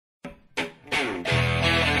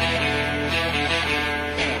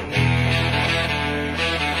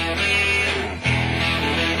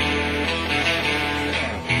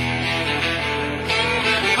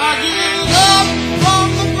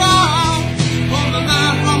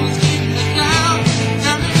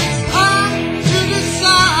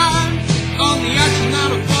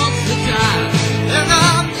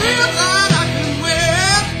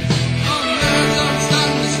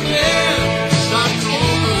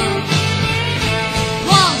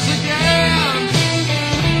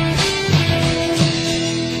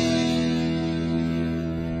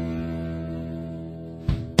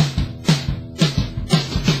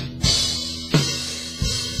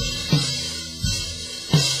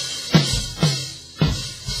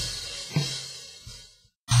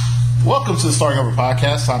Welcome to the Starting Over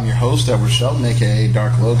Podcast. I'm your host, Edward Shelton, a.k.a.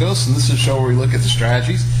 Dark Logos, and this is a show where we look at the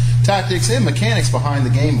strategies, tactics, and mechanics behind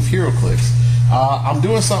the game of heroclix. I'm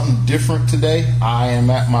doing something different today. I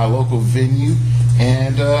am at my local venue,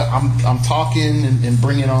 and I'm talking and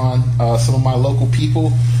bringing on some of my local people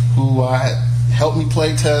who help me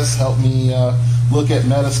play test, help me look at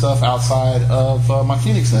meta stuff outside of my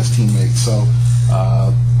Phoenix Nest teammates. So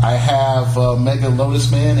I have Mega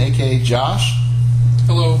Lotus Man, a.k.a. Josh.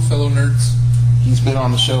 Hello, fellow nerds. He's been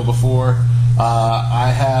on the show before.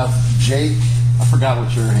 I have Jake. I forgot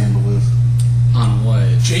what your handle is. On what?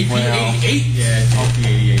 JP88? Yeah,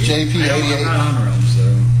 JP88. JP88. I'm not on Realms,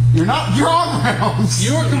 though. You're not? You're on Realms.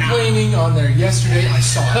 You were complaining on there yesterday. I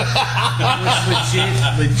saw it.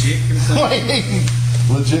 It was legit complaining.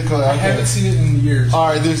 Wait. Legit. Okay. I haven't seen it in years. All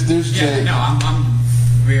right, there's Jake. No, I'm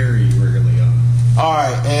very rarely on. All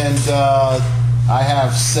right, and I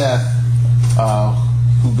have Seth,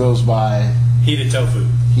 who goes by Heated Tofu.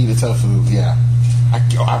 Heated Tofu, yeah.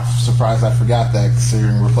 I'm surprised I forgot that,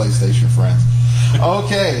 considering we're PlayStation friends.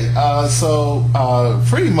 Okay, so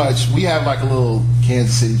pretty much we have like a little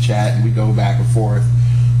Kansas City chat, and we go back and forth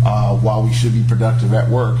while we should be productive at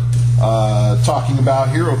work, talking about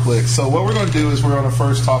heroclix. So what we're going to do is we're going to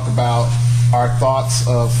first talk about our thoughts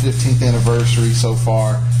of 15th anniversary so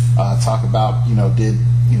far. Talk about, did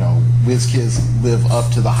WizKids live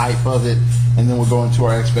up to the hype of it? And then we'll go into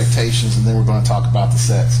our expectations, and then we're going to talk about the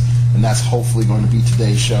sets. And that's hopefully going to be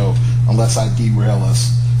today's show, unless I derail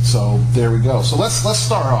us. So there we go. So let's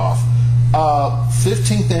start off.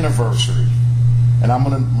 15th anniversary, and I'm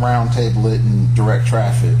going to round table it and direct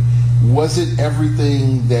traffic. Was it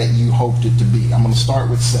everything that you hoped it to be? I'm going to start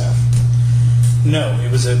with Seth. No,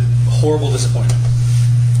 it was a horrible disappointment.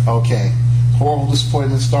 Okay. Horrible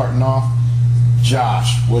disappointment starting off.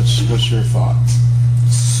 Josh, what's your thoughts?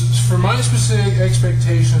 For my specific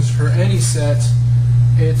expectations for any set,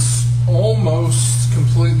 it's almost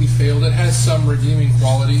completely failed. It has some redeeming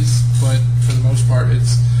qualities, but for the most part,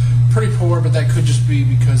 it's pretty poor. But that could just be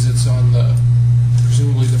because it's on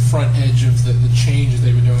presumably the front edge of the change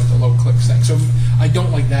they've been doing with the low click thing. So I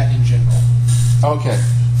don't like that in general. Okay,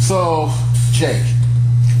 so Jake.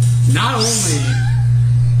 Not only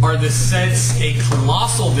are the sets a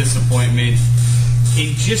colossal disappointment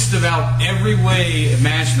in just about every way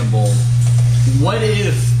imaginable, What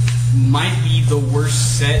If might be the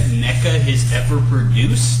worst set NECA has ever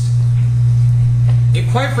produced.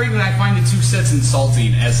 Quite frankly, I find the two sets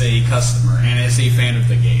insulting as a customer and as a fan of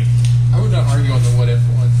the game. I would not argue on the What If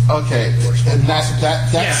one. Okay, and that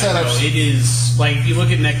setup. No, it is like if you look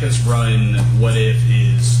at NECA's run, What If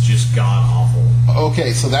is just god awful.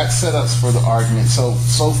 Okay, so that setups for the argument.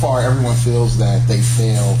 So far, everyone feels that they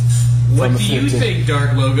failed. What do you think,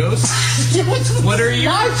 Dark Logos? What are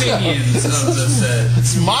your opinions of the set?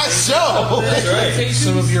 It's my show. That's right.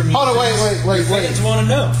 Some of your Hold on, wait. Fans want to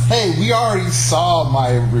know. Hey, we already saw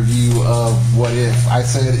my review of What If. I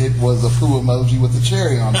said it was a poo emoji with a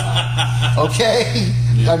cherry on top. Okay?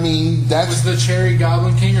 I mean, Was the cherry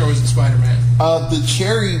Goblin King or was it Spider-Man? The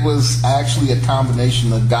cherry was actually a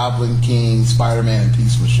combination of Goblin King, Spider-Man, and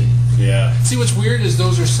Peace Machine. Yeah. See, what's weird is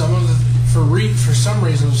those are some of the... For some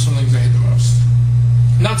reason, those are some things I hate the most.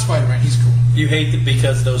 Not Spider-Man, he's cool. You hate it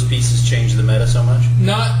because those pieces change the meta so much?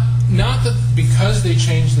 Not that because they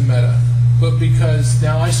changed the meta, but because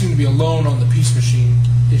now I seem to be alone on the Peace Machine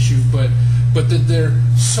issue, but that they're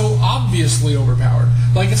so obviously overpowered.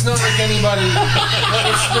 Like, it's not like anybody...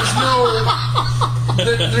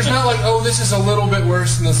 there's not like, oh, this is a little bit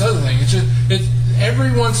worse than this other thing. It's just...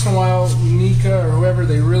 every once in a while, Nika or whoever,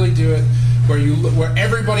 they really do it where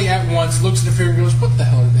everybody at once looks at the figure and goes, what the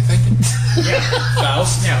hell are they thinking? Yeah.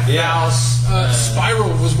 Faust? Yeah. Faust. Spiral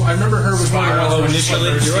was... I remember her was one of the ones... Initially,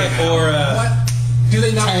 you're right. Or, what? Do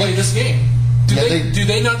they not play this game? Do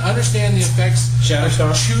they not understand the effects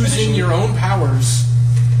of choosing your own powers,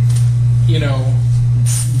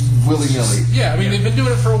 willy-nilly? Yeah, I mean, they've been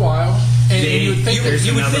doing it for a while, and you would think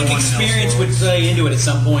experience would play into it at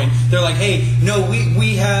some point. They're like, hey, no,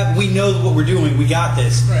 we know what we're doing. We got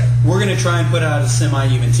this. Right. We're going to try and put out a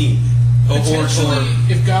semi-even team. Potentially,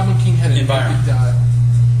 if Goblin King had a naked dial.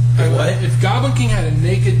 If Goblin King had a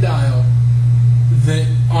naked dial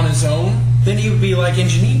on his own, then he would be like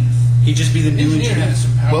Engineer. He'd just be the new Engineer. Had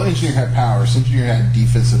some powers. Well, Engineer had powers. Engineer had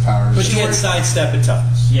defensive powers. But he had sidestep and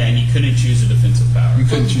toughness. Yeah, and you couldn't choose a defensive power. You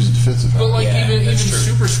couldn't choose a defensive power. But even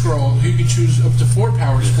Super Scroll, who you could choose up to 4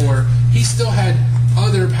 powers for, he still had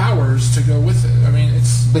other powers to go with it. I mean,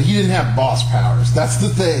 it's... But he didn't have boss powers. That's the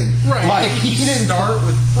thing. Right. Like, he didn't start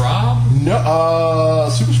with Rob? No,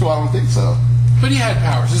 Super Scroll, I don't think so. But he had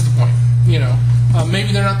powers, is the point.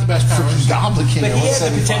 Maybe they're not the best powers. Freaking Goblin King. But he has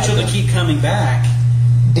the potential to keep coming back.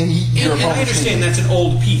 And I understand that's an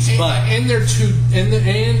old piece, but in the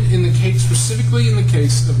case, specifically in the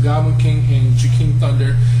case of Goblin King and Jakeem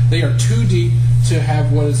Thunder, they are too deep to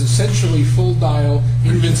have what is essentially full dial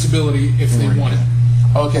invincibility if they want it.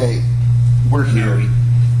 Okay, we're here.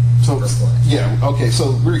 So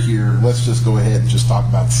so we're here. Let's just go ahead and just talk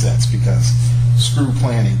about the sets because screw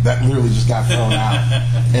planning. That literally just got thrown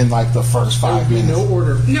out in like the first 5 minutes. No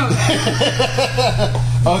order. No.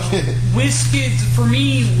 Okay. WizKids, for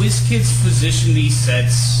me, WizKids position these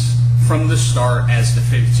sets from the start as the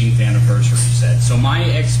 15th anniversary set. So my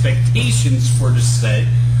expectations for the set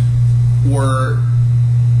were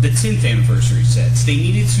the 10th anniversary sets. They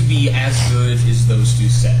needed to be as good as those two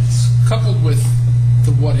sets. Coupled with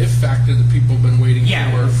the what if factor that people have been waiting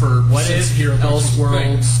for what if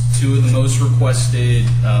Elseworlds, two of the most requested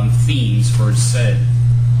themes for a set.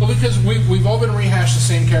 Well, because we've all been rehashed the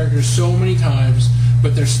same characters so many times,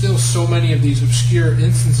 but there's still so many of these obscure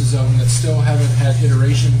instances of them that still haven't had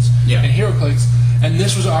iterations and heroclix, and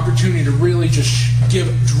this was an opportunity to really just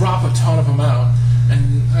drop a ton of them out,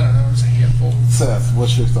 and I don't know, it was a handful. Seth,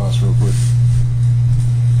 what's your thoughts real quick?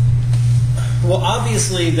 Well,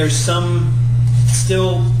 obviously there's some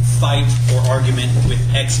still fight or argument with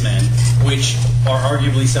X-Men, which are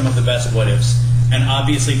arguably some of the best what-ifs, and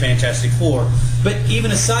obviously Fantastic Four. But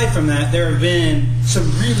even aside from that, there have been some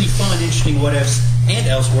really fun, interesting what-ifs and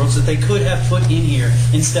Elseworlds that they could have put in here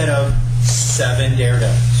instead of 7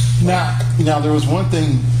 Daredevils. Now there was one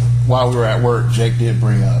thing while we were at work Jake did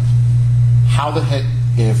bring up. How the heck,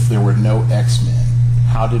 if there were no X-Men,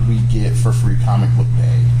 how did we get for Free Comic Book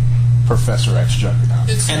Day Professor X Juggernaut?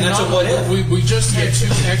 And that's a what if. We just had 2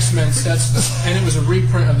 X-Men sets, and it was a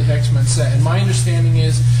reprint of the X-Men set. And my understanding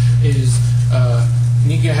is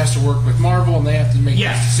Nika has to work with Marvel, and they have to make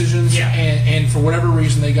those decisions. Yeah. And for whatever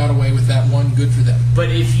reason, they got away with that one. Good for them. But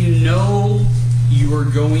if you know you are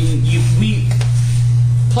going,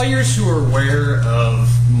 players who are aware of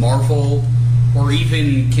Marvel, or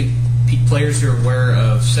even players who are aware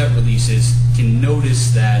of set releases, can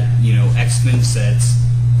notice that X-Men sets,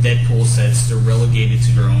 Deadpool sets, they're relegated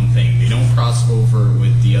to their own thing. They don't cross over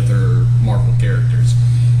with the other Marvel characters.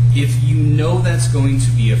 If you know that's going to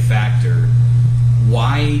be a factor,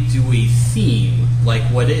 why do a theme like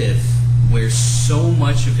What If, where so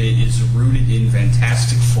much of it is rooted in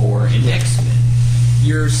Fantastic Four and X-Men?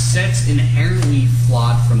 Your set's inherently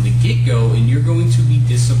flawed from the get-go, and you're going to be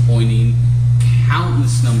disappointing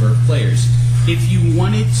countless number of players. If you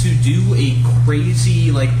wanted to do a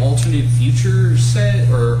crazy alternate future set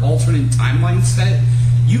or alternate timeline set,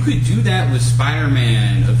 you could do that with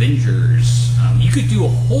Spider-Man, Avengers. You could do a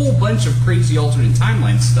whole bunch of crazy alternate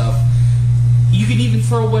timeline stuff. You could even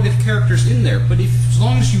throw What If characters in there, but as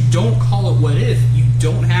long as you don't call it What If, you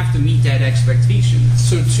don't have to meet that expectation.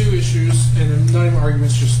 So 2 issues, and not even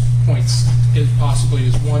arguments, just points.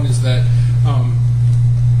 One is that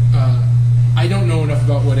I don't know enough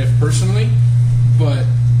about What If personally, but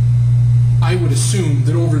I would assume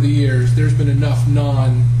that over the years there's been enough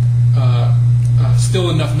still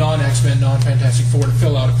enough non-X-Men, non-Fantastic Four to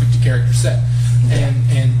fill out a 50-character set.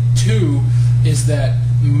 And 2 is that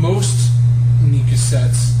most Nika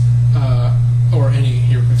sets, or any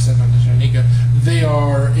HeroClix set, not necessarily Nika, they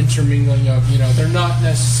are intermingling of, they're not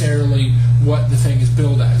necessarily what the thing is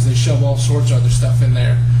billed as. They shove all sorts of other stuff in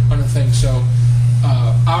there on the thing. So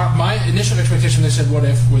my initial expectation, they said What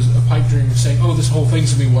If, was a pipe dream of saying, oh, this whole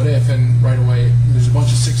thing's going to be What If, and right away there's a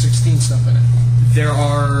bunch of 616 stuff in it. There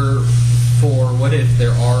are, for What If,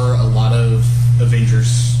 there are a lot of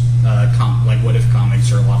Avengers, What If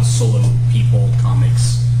comics, or a lot of solo people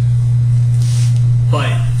comics.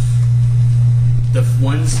 But the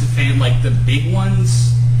ones, the big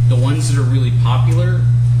ones, the ones that are really popular,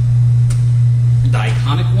 the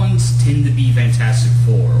iconic ones tend to be Fantastic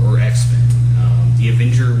Four or X-Men. The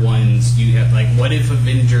Avenger ones, you have What If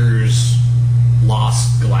Avengers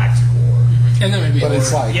lost Galactic War? And then maybe, but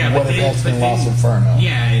it's what if X-Men lost Inferno?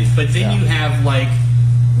 Yeah, but then you have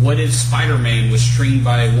what if Spider-Man was trained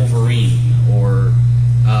by Wolverine, or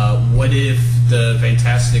what if the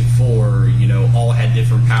Fantastic Four, all had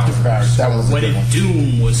different powers? That was what if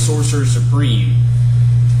Doom was Sorcerer Supreme?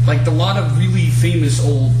 A lot of really famous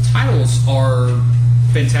old titles are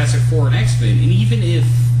Fantastic Four and X-Men, and even if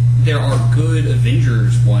there are good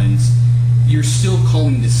Avengers ones, you're still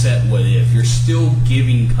calling the set What If. You're still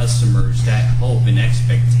giving customers that hope and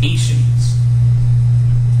expectations.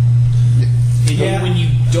 And when you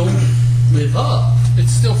don't live up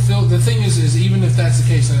it's still filled. The thing is even if that's the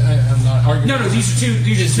case, I'm not arguing. No, these are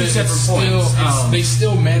two separate points. They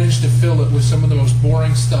still manage to fill it with some of the most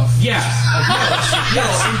boring stuff. Yes,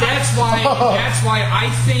 and that's why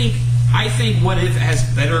I think What If has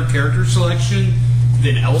better character selection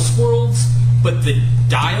than Elseworlds, but the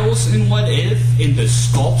dials in What If and the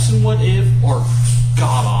sculpts in What If are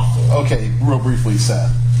god awful. Okay, real briefly,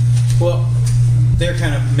 Seth. Well, they're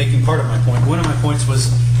kind of making part of my point. One of my points was,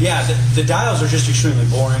 the dials are just extremely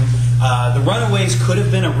boring. The Runaways could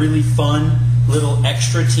have been a really fun little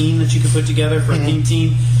extra team that you could put together for a theme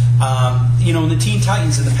team. In the Teen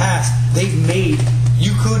Titans in the past,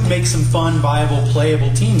 you could make some fun, viable,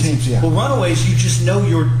 playable teams. Yeah. Well, Runaways, you just know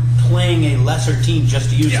you're playing a lesser team just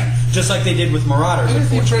to use it. Just like they did with Marauders. I got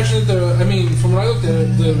the impression that from what I looked at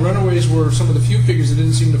it, the Runaways were some of the few figures that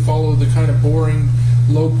didn't seem to follow the kind of boring,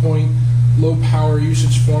 low point, low power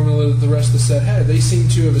usage formula that the rest of the set had. They seem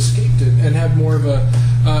to have escaped it and have more of a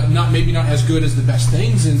not as good as the best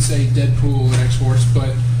things in, say, Deadpool and X-Force,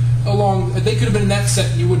 but they could have been in that set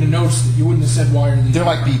and you wouldn't have noticed it. You wouldn't have said, why are these? They're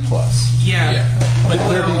like B+. Yeah. But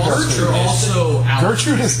they're also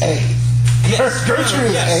Gertrude is A. Yes. Gertrude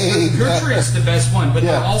is A. Gertrude is the best one, but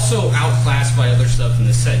they're also outclassed by other stuff in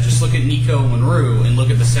the set. Just look at Nico Monroe and look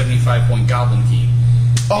at the 75-point Goblin Key.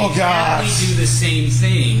 Oh, God. They do the same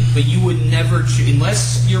thing, but you would never,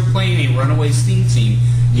 unless you're playing a Runaways theme team,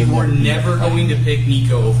 you are never going to pick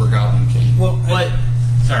Nico over Goblin King.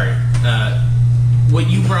 What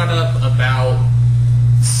you brought up about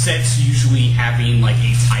sets usually having like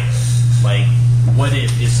a title, like What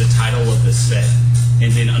If is the title of the set,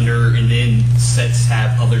 and then sets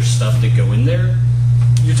have other stuff that go in there.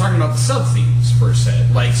 You're talking about the sub themes for a set,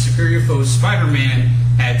 like Superior Foes Spider-Man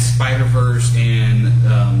had Spider-Verse and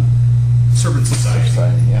Serpent Society.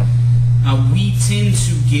 We tend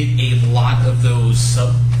to get a lot of those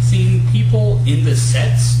sub-theme people in the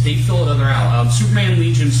sets. They fill it out. Superman,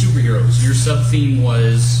 Legion, Superheroes. Your sub-theme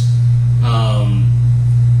was...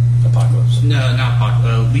 Apocalypse. No, not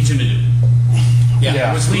Apocalypse. Legion of Doom.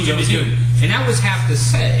 Yeah. It was Legion of Doom. And that was half the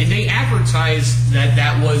set. And they advertised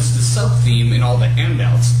that was the sub-theme in all the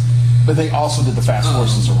handouts. But they also did the fast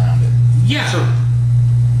forces around it. Yeah. Sure.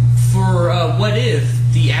 For What If,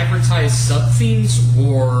 the advertised sub-themes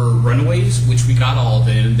were Runaways, which we got all of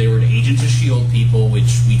them. They were the Agents of S.H.I.E.L.D. people,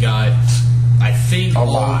 which we got, I think,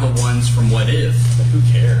 all of the ones from What If. But who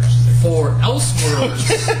cares? For Elseworlds,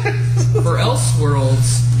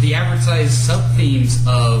 the advertised sub-themes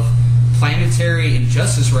of Planetary and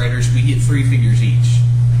Justice Riders, we get 3 figures each.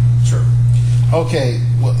 Sure. Okay,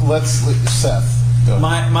 let's Seth. Go.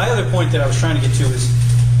 My other point that I was trying to get to is,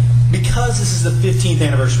 because this is the 15th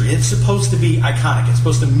anniversary, it's supposed to be iconic. It's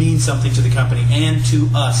supposed to mean something to the company and to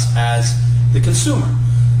us as the consumer.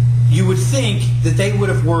 You would think that they would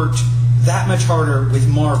have worked that much harder with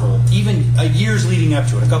Marvel, even years leading up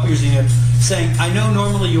to it, a couple years leading up, saying, I know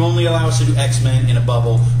normally you only allow us to do X-Men in a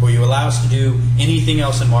bubble, or you allow us to do anything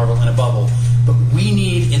else in Marvel in a bubble, but we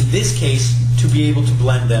need, in this case, to be able to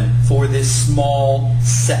blend them for this small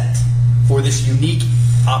set, for this unique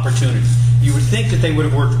opportunity. You would think that they would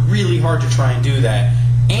have worked really hard to try and do that,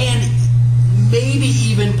 and maybe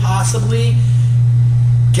even possibly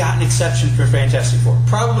got an exception for Fantastic Four.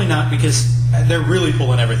 Probably not, because they're really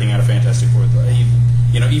pulling everything out of Fantastic Four.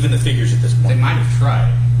 Even the figures at this point. They might have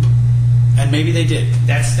tried, and maybe they did.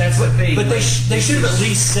 That's the thing. But they should have at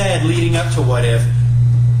least said, leading up to What If,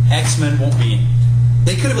 X-Men won't be in it.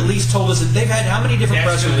 They could have at least told us that they've had how many different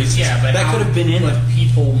press releases. Yeah, but that could have been in it.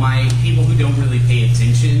 People who don't really pay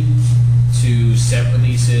attention to set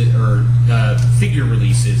releases or figure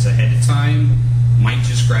releases ahead of time might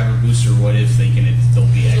just grab a booster What If thinking they'll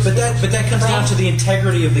be X. But that comes down to the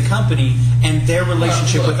integrity of the company and their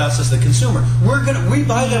relationship with us as the consumer. We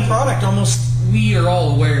buy their product almost. We are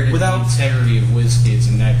all aware that the integrity of WizKids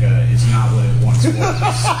and NECA is not what it once was.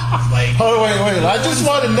 Wait. I just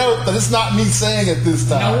want to note that it's not me saying it this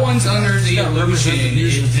time. No one's under the illusion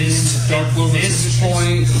at this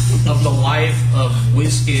point of the life of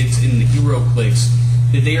WizKids and the heroclix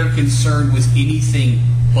that they are concerned with anything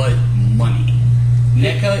but money.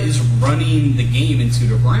 NECA is running the game into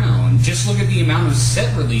the ground. Just look at the amount of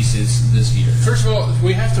set releases this year. First of all,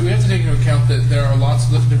 we have to take into account that there are lots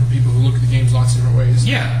of different people who look at the games lots of different ways.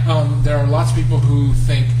 Yeah. There are lots of people who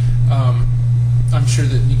think, I'm sure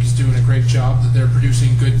that Nika's doing a great job, that they're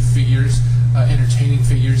producing good figures, entertaining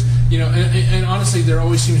figures. And honestly, there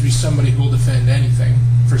always seems to be somebody who will defend anything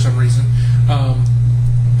for some reason.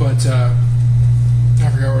 But I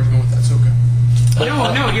forgot where I was going with that. So okay.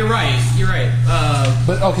 No, you're right. You're right.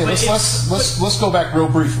 Let's go back real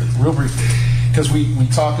briefly, because we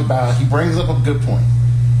talked about. He brings up a good point.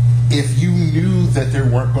 if you knew that there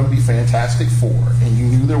weren't going to be Fantastic Four and you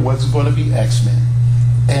knew there wasn't going to be X-Men,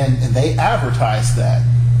 and they advertised that,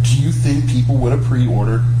 do you think people would have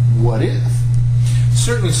pre-ordered What If?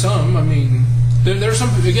 Certainly some. I mean, there are some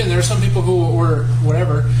people who will order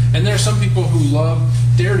whatever, and there are some people who love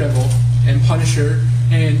Daredevil and Punisher.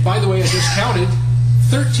 And by the way, I just counted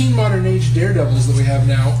 13 modern age Daredevils that we have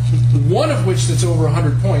now, one of which that's over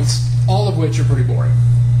 100 points, all of which are pretty boring.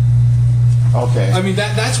 Okay. I mean,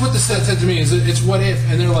 that's what the set said to me, is it's What If,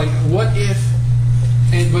 and they're like, what if,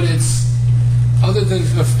 but it's, other than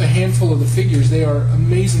a handful of the figures, they are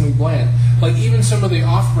amazingly bland. Like, even some of the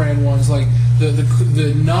off-brand ones, like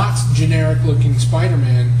the not generic-looking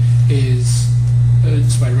Spider-Man is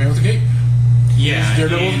Spider-Man with a cape. Yeah, It's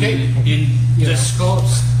Daredevil with a cape.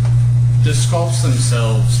 The sculpts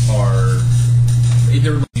themselves are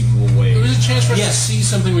they're unbelievable ways. It was a chance for us to Yes. see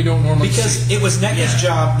something we don't normally Because see. it was NECA's Yeah.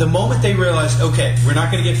 job, the moment they realized, okay, we're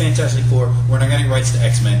not going to get Fantastic Four, we're not getting rights to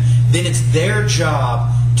X-Men, then it's their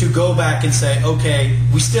job to go back and say, okay,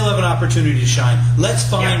 we still have an opportunity to shine. Let's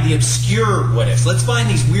find the obscure what-ifs. Let's find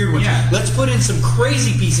these weird ones. Yeah. Let's put in some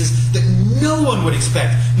crazy pieces that no one would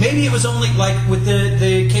expect. Maybe it was only, like with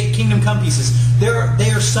the Kingdom Come pieces, there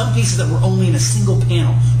are some pieces that were only in a single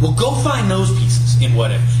panel. Well, go find those pieces in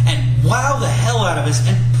What If and wow the hell out of us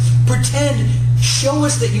and pretend, show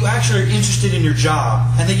us that you actually are interested in your job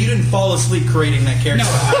and that you didn't fall asleep creating that character.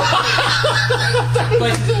 No.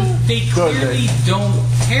 But they clearly don't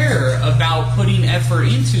care about putting effort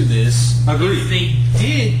into this. Agreed. If they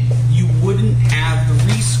did, you wouldn't have the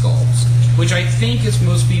resculpts, which I think is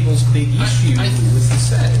most people's big issue with the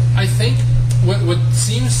set. I think what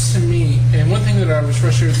seems to me, and one thing that I was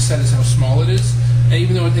frustrated with the set is how small it is, and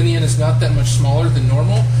even though in the end it's not that much smaller than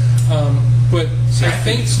normal, but See, I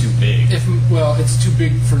think it's too big. It's too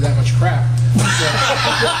big for that much crap.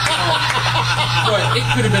 But it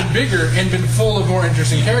could have been bigger and been full of more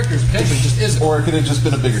interesting characters. Potentially, just isn't. Or it could have just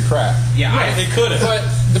been a bigger crap. Yeah, Right. It could have. But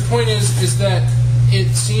the point is that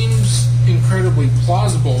it seems incredibly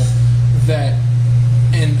plausible that,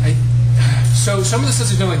 so some of the sets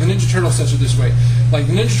have done, like the Ninja Turtle sets are this way. Like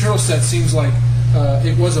the Ninja Turtle set seems like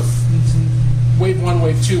it was a wave 1,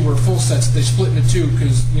 wave 2 were full sets. They split into two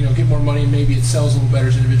because get more money. Maybe it sells a little better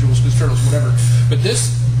as individuals because turtles, whatever. But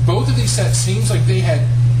both of these sets seems like they had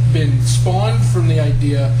been spawned from the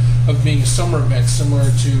idea of being a summer event, similar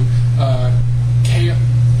to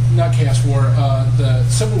not Chaos War, the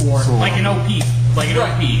Civil War. like an OP. Like an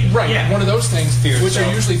OP. Right, Yeah. one of those things, Fear which itself.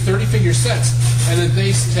 are usually 30-figure sets. And then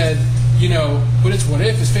they said, but it's What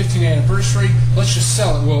If, it's 15th anniversary, let's just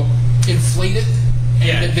sell it. Well, inflate it, and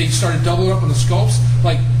Yeah. then they started doubling up on the sculpts.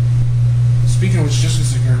 Like, speaking of which, just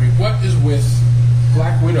as occurred to me, what is with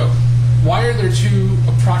Black Widow? Why are there two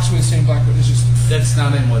approximately the same Black Widows? That's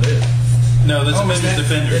not in What If. No, that's Avengers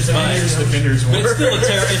Defenders. It's Avengers Defenders. But it's still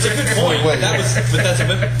it's a good point. Wait.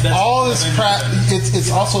 That's All this crap.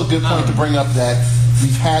 It's also a good point to bring up that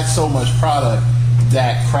we've had so much product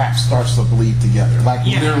that crap starts to bleed together. Like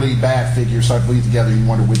literally, bad figures start to bleed together. You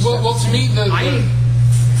wonder which. Well, to me,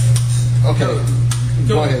 okay.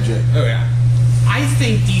 Go ahead, Jay. Oh yeah. I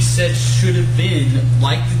think these sets should have been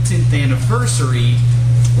like the 10th anniversary,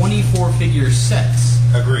 24-figure sets.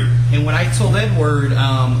 Agreed. And when I told Edward,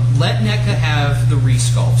 let NECA have the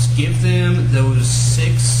resculpts. Give them those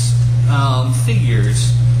 6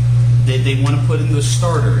 figures that they want to put in the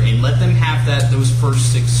starter, and let them have those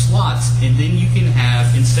first 6 slots. And then you can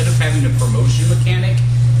have, instead of having a promotion mechanic,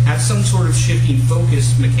 have some sort of shifting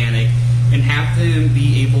focus mechanic, and have them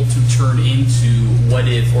be able to turn into What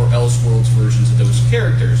If or Elseworlds versions of those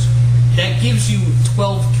characters. That gives you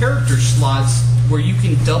 12 character slots where you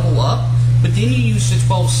can double up. But then you use the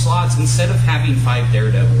 12 slots instead of having 5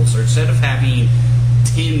 Daredevils or instead of having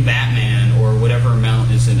 10 Batman or whatever amount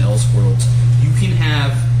is in Elseworlds. You can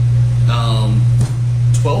have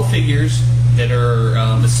 12 figures that are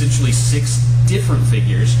essentially 6 different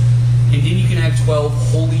figures, and then you can have 12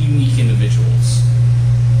 wholly unique individuals.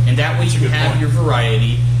 And that way you can have your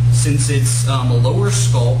variety. Since it's a lower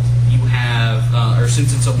sculpt, you have, or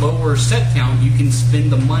since it's a lower set count, you can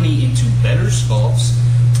spend the money into better sculpts.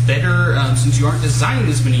 Better, since you aren't designing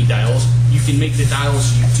as many dials, you can make the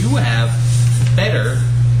dials you do have better,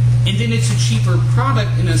 and then it's a cheaper product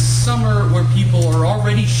in a summer where people are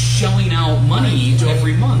already shelling out money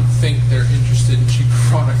every month. think they're interested in cheaper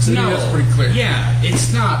products. I think No, that's pretty clear. Yeah,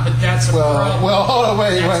 it's not, but that's a problem. Well, hold on,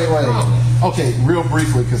 wait. Problem. Okay, real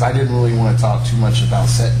briefly, because I didn't really want to talk too much about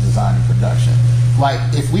set design and production. Like,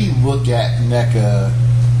 if we look at NECA,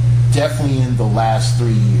 definitely in the last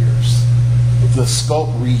 3 years, the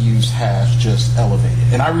sculpt reuse has just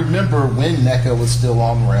elevated. And I remember when NECA was still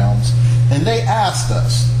on Realms, and they asked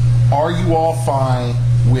us, are you all fine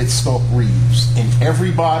with sculpt reuse? And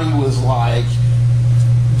everybody was like,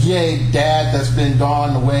 yay, Dad that's been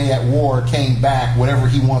gone away at war came back. Whatever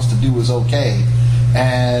he wants to do is okay.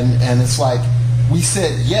 And it's like, we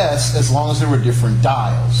said yes as long as there were different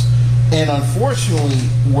dials. And unfortunately,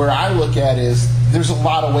 where I look at is there's a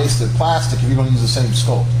lot of wasted plastic if you're going to use the same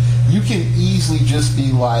sculpt. You can easily just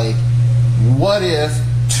be like, what if,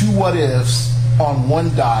 two what ifs on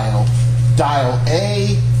one dial. Dial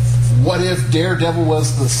A, what if Daredevil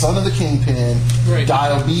was the son of the Kingpin? Right.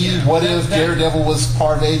 Dial B, what if Daredevil was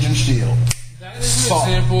part of Agent S.H.I.E.L.D.? That is an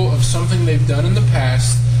example of something they've done in the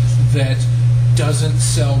past that doesn't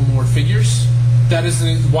sell more figures. That is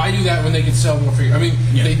why do that when they can sell more figures? I mean,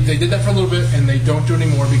 they did that for a little bit, and they don't do it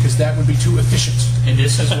anymore because that would be too efficient. And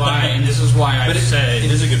this is why. I said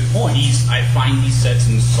it is a good point. I find these sets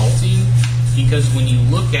insulting because when you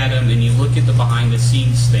look at them and you look at the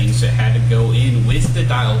behind-the-scenes things that had to go in with the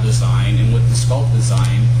dial design and with the sculpt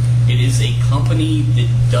design, it is a company that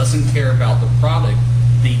doesn't care about the product.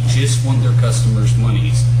 They just want their customers'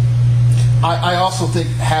 monies. I also think,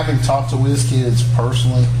 having talked to WizKids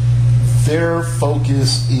personally, their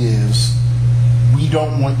focus is, we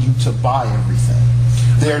don't want you to buy everything.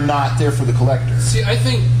 They're not there for the collector. See, I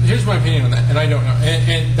think, here's my opinion on that, and I don't know.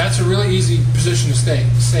 And that's a really easy position to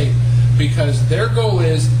state, because their goal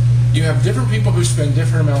is, you have different people who spend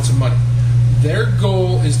different amounts of money. Their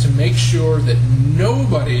goal is to make sure that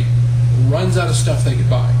nobody runs out of stuff they could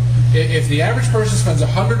buy. If the average person spends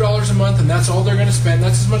 $100 a month and that's all they're going to spend,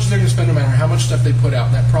 that's as much as they're going to spend no matter how much stuff they put out.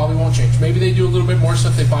 And that probably won't change. Maybe they do a little bit more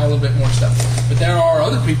stuff, they buy a little bit more stuff. But there are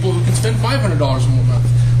other people who can spend $500 a month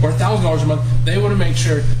or $1,000 a month. They want to make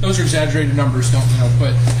sure, those are exaggerated numbers, don't know,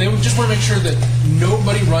 but they would just want to make sure that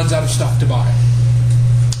nobody runs out of stuff to buy.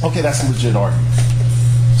 Okay, that's a legit argument.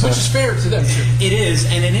 Which is fair to them, too. It is,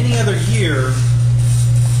 and in any other year,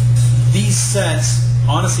 these sets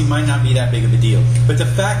honestly might not be that big of a deal. But the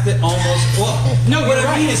fact that what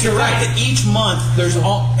I mean is the fact that each month,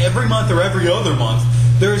 every month or every other month,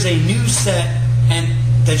 there's a new set and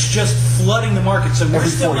that's just flooding the market. So we're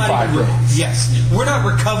still not even, we're not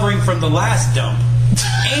recovering from the last dump.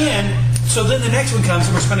 And so then the next one comes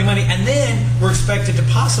and we're spending money, and then we're expected to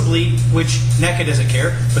possibly, which NECA doesn't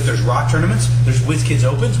care, but there's rock tournaments, there's WizKids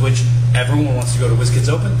Opens, which everyone wants to go to WizKids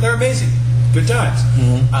Open. They're amazing. Good times.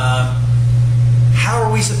 Mm-hmm. How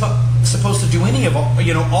are we supposed to do any of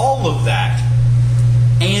all of that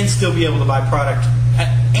and still be able to buy product?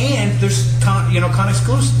 And there's con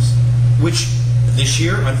exclusives, which this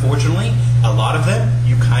year, unfortunately, a lot of them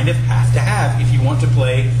you kind of have to have if you want to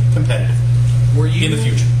play competitive. In the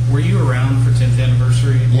future? Were you around for 10th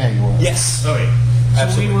anniversary? Yeah, you were. Yes. Okay. So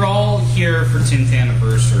Absolutely. we were all here for 10th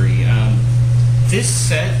anniversary. This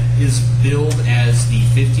set is billed as the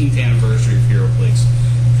 15th anniversary of heroclix.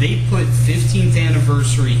 They put 15th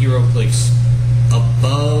anniversary heroclix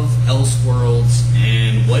above Elseworlds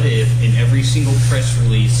and What If in every single press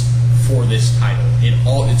release for this title.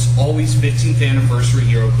 It's always 15th anniversary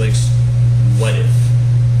heroclix, What If.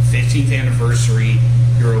 15th anniversary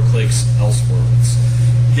heroclix, Elseworlds.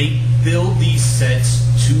 They build these sets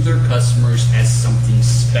to their customers as something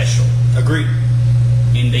special. Agreed.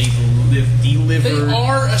 And they deliver. They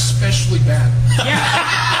are especially bad.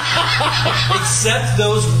 Yeah. Except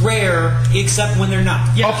those rare, except when they're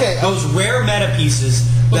not. Yeah. Okay. Those rare meta pieces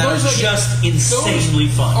that are just insanely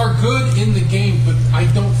fun. Are good in the game, but I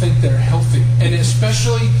don't think they're healthy. And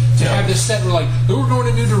especially to have this set, we're like, we're going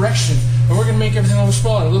a new direction, and we're going to make everything a little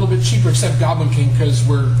smaller, a little bit cheaper, except Goblin King, because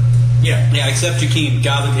we're... Yeah, except Jakeem,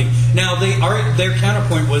 Goblin King. Now, their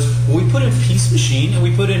counterpoint was, well, we put in Peace Machine and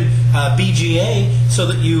we put in BGA so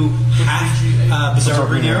that you have Bizarro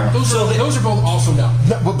Green Arrow. Those are both also down.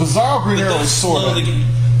 No, but Bizarro Green Arrow is sort of...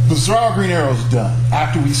 Bizarro Green Arrow's done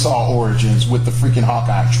after we saw Origins with the freaking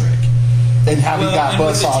Hawkeye trick. And how he got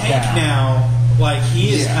Buzzsaw down. Now, like, he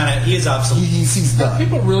is obsolete. He's done. Are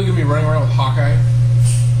people really going to be running around with Hawkeye?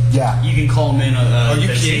 Yeah. You can call him in you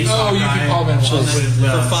kidding? Oh, you can call him in with,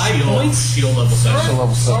 for 5 points? Shield level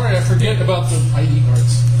 7. Sorry, I forget about the ID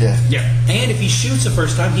cards. Yeah. And if he shoots the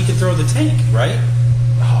first time, he can throw the tank, right?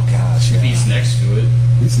 Oh, gosh. If he's next to it.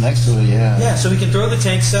 He's next to it, yeah. Yeah, so he can throw the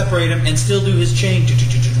tank, separate him, and still do his chain.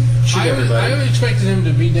 Shoot everybody. I expected him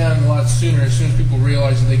to be down a lot sooner as soon as people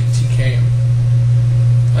realized that they could TK him.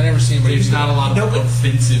 I never seen anybody. There's not a lot of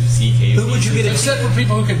offensive TK. Who would you get? Except for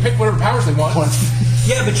people who can pick whatever powers they want.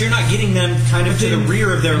 Yeah, but you're not getting them kind of to the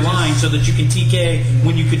rear of their line so that you can TK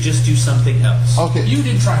when you could just do something else. Okay. You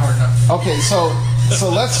didn't try hard enough. Okay, so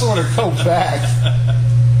let's sort of go back.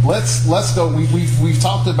 Let's go. We've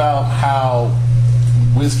talked about how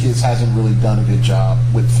WizKids hasn't really done a good job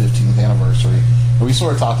with 15th anniversary, and we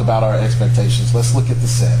sort of talked about our expectations. Let's look at the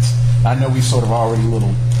sets. I know we sort of already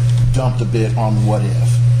dumped a bit on what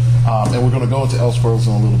if, and we're going to go into Elseworlds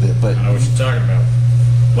in a little bit. But I know what you're talking about.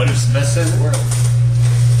 What is the best set in the world?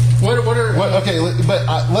 Let's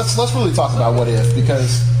really talk about what if,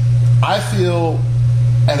 because I feel,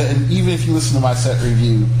 and even if you listen to my set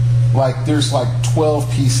review, like there's like 12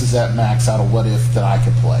 pieces at max out of what if that I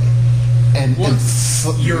could play. And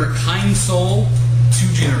you're a kind soul,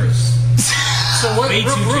 too generous. So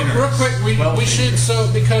real quick, we should,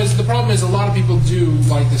 because the problem is a lot of people do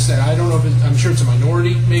like this set. I don't know if I'm sure it's a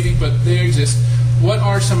minority maybe, but they exist. What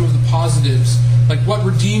are some of the positives? Like what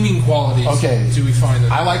redeeming qualities do we find?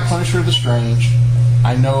 I like Punisher the Strange.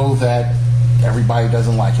 I know that everybody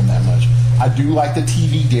doesn't like him that much. I do like the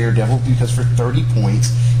TV Daredevil because for 30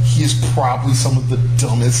 points, he is probably some of the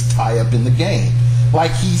dumbest tie-up in the game.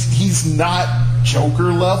 Like he's not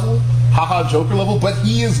Joker level, Joker level, but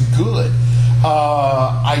he is good.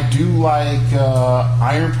 I do like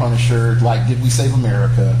Iron Punisher, like Did We Save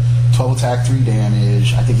America? 12 attack, 3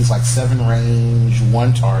 damage. I think he's like 7 range,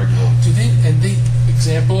 1 target.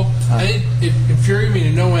 It infuriated me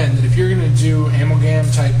to no end that if you're going to do amalgam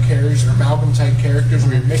type characters or amalgam type characters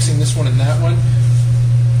where you're mixing this one and that one,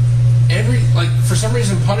 for some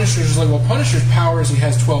reason Punisher's like, well, Punisher's power is he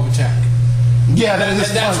has 12 attack. Yeah,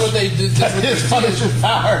 that's what they did. That's what his Punisher's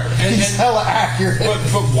power. He's hella accurate. But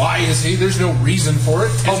why is he? There's no reason for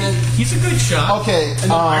it. He's a good shot. Okay. And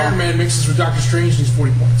then Iron Man mixes with Doctor Strange and he's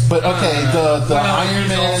 40 points. But the Iron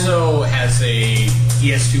Man also has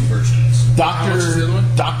he has 2 versions.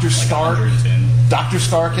 Dr. Stark. Dr.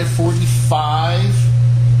 Stark at 45.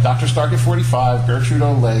 Dr. Stark at 45. Gertrude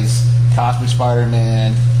O'Lace. Cosmic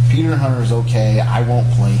Spider-Man. Peter Hunter is okay. I won't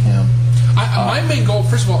play him. My main goal,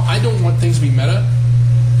 first of all, I don't want things to be meta.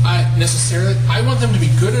 Necessarily, I want them to be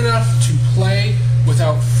good enough to play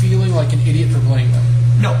without feeling like an idiot for playing them.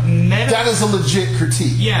 No, meta. That is a legit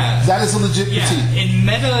critique. Yeah, that is a legit critique. And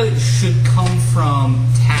meta should come from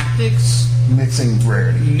tactics. Mixing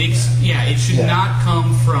rarity. It should not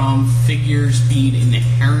come from figures being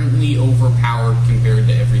inherently overpowered compared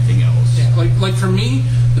to everything else. Yeah, like for me,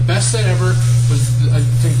 the best set ever was I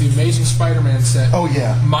think the Amazing Spider-Man set. Oh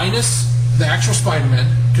yeah. Minus the actual Spider-Man,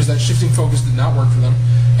 because that shifting focus did not work for them,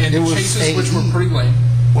 and the chases, AE. which were pretty lame.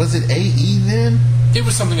 Was it AE then? It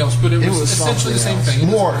was something else, but it was essentially the same thing. It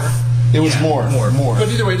was more. But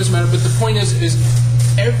either way, it doesn't matter. But the point is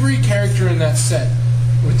every character in that set,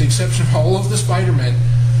 with the exception of all of the Spider-Men,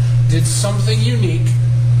 did something unique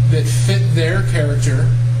that fit their character,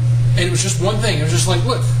 and it was just one thing. It was just like,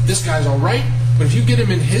 look, this guy's all right, but if you get him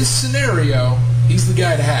in his scenario, he's the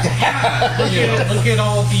guy to have. Look at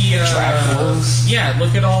all the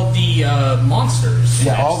look at all the monsters.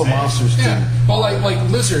 Yeah, all the monsters too. Yeah. Well, like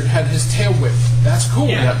Lizard had his tail whip. That's cool.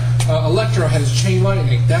 Yeah. Electro had his chain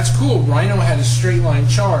lightning. That's cool. Rhino had his straight line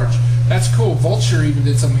charge. That's cool. Vulture even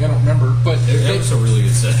did something I don't remember, but that was a really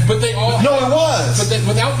good set. But they all it was. But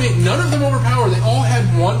without being none of them overpowered, they all had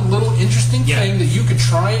one little interesting thing that you could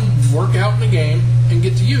try and work out in a game and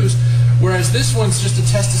get to use. Whereas this one's just a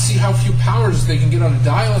test to see how few powers they can get on a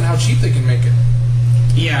dial and how cheap they can make it.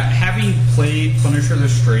 Yeah, having played Punisher the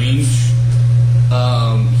Strange,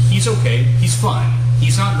 he's okay. He's fun.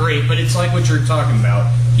 He's not great, but it's like what you're talking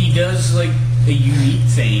about. He does like a unique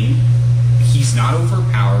thing. He's not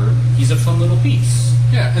overpowered. He's a fun little piece.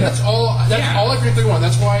 Yeah, and that's all I really want.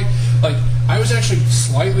 That's why, like, I was actually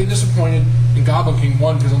slightly disappointed in Goblin King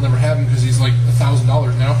 1 because I'll never have him because he's like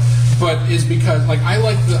 $1,000 now. But is because like I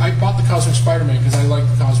bought the Cosmic Spider-Man because I like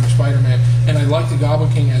the Cosmic Spider-Man and I like the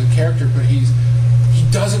Goblin King as a character, but he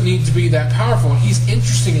doesn't need to be that powerful. He's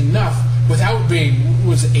interesting enough without being,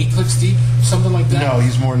 was it 8 clicks deep, something like that? No,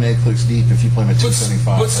 he's more than 8 clicks deep if you play him at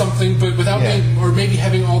 275. But without being, or maybe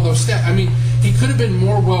having all those stats. I mean, he could have been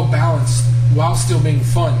more well balanced while still being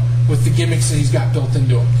fun with the gimmicks that he's got built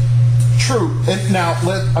into him. True. And now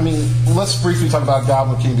let's briefly talk about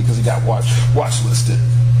Goblin King because he got watch listed.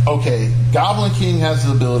 Okay, Goblin King has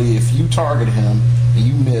the ability, if you target him and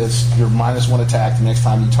you miss, you're -1 attack the next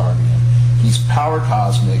time you target him. He's power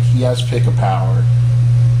cosmic. He has pick a power.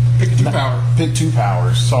 Pick 2 power. Pick 2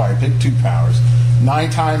 powers. Sorry, pick 2 powers. 9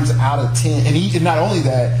 times out of 10. And not only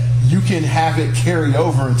that, you can have it carry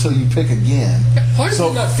over until you pick again. Yeah, players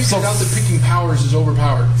did not figure out that picking powers is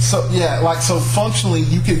overpowered. So functionally,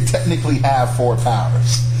 you can technically have 4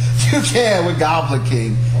 powers. You can with Goblin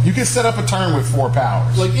King. You can set up a turn with 4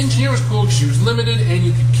 powers. Like Engineer was cool because she was limited and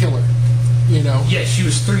you could kill her. You know. Yeah, she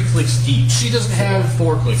was 3 clicks deep. She doesn't have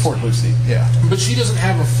 4 clicks. 4 clicks deep. Yeah. But she doesn't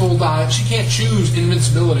have a full dive. She can't choose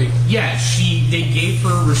invincibility. Yeah, they gave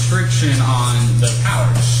her restriction on the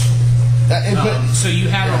powers. So you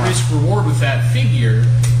have a risk reward with that figure,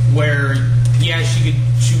 where she could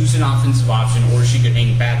choose an offensive option or she could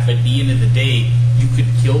hang back, but at the end of the day, you could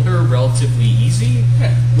kill her relatively easy.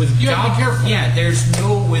 Yeah. With you have to be careful. Yeah, there's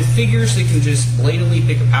no with figures that can just blatantly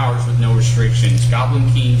pick up powers with no restrictions. Goblin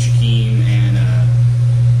King, Jakeem, and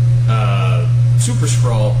Super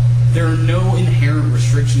Skrull. There are no inherent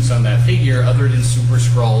restrictions on that figure other than Super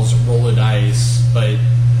Skrull's roll a dice, but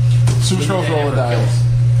Super Skrull's roll a dice.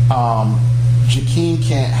 Jakeem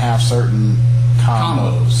can't have certain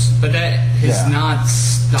combos. But that has not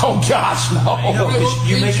stopped. Oh gosh, no. No, because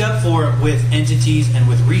you make up for it with entities and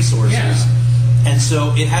with resources. Yeah. And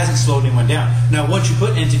so it hasn't slowed anyone down. Now, once you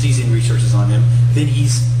put entities and resources on him, then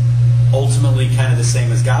he's ultimately kind of the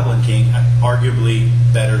same as Goblin King, arguably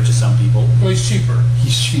better to some people. Well, he's cheaper.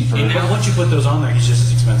 He's cheaper. But once you put those on there, he's just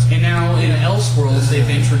as expensive. And now in Elseworlds, they've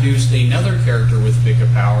introduced another character with pick a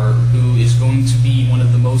power who is going to be one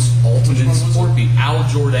of the most ultimate support people. Al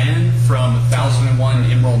Jordan from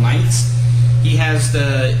 1001 Emerald Knights. He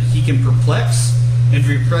can perplex. If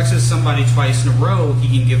he perplexes somebody twice in a row, he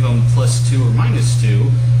can give them +2 or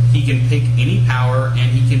 -2. He can pick any power,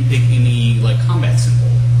 and he can pick any combat symbol.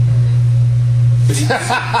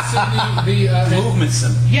 Movement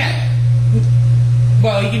symbol. Yeah.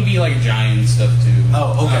 Well, he can be like a giant and stuff too.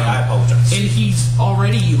 Oh, okay. I apologize. And he's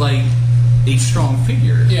already a strong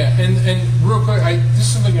figure. Yeah, and real quick, this is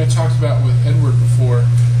something I talked about with Edward before.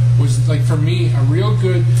 Was for me a real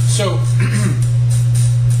good. So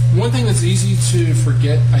one thing that's easy to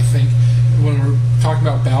forget, I think, when we're talking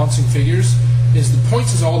about balancing figures, is the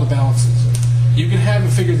points is all the balances. You can have a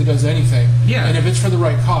figure that does anything, and if it's for the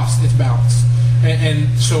right cost, it's balanced. And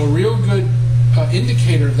so a real good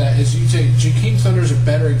indicator of that is you take Jakeem Thunder is a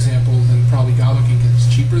better example than probably Goblin King because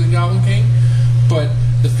it's cheaper than Goblin King. But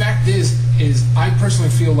the fact is I personally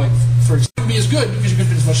feel like for example, be as good because you can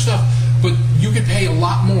fit as much stuff, but you could pay a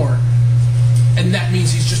lot more, and that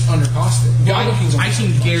means he's just undercosted. Well, I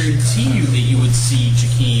can guarantee you that you would see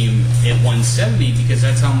Jakeem at 170 because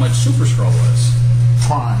that's how much Super Skrull was.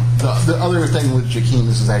 Prime. The other thing with Jakeem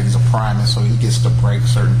is that he's a prime, and so he gets to break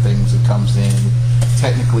certain things that comes in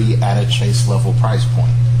technically at a chase level price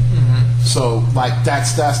point. Mm-hmm. So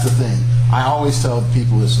that's the thing. I always tell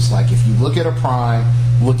people it's just if you look at a prime,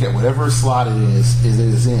 look at whatever slot it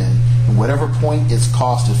is in, and whatever point it's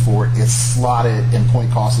costed for, it's slotted and point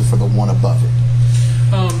costed for the one above it.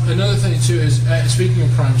 Another thing too is speaking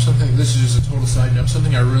of prime, this is just a total side note.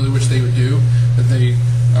 Something I really wish they would do that they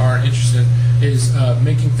are interested in is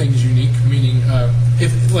making things unique. Meaning,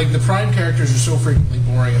 if the prime characters are so frequently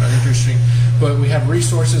boring and uninteresting, but we have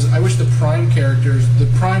resources. I wish the prime characters, the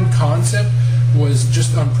prime concept, was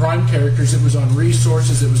just on prime characters. It was on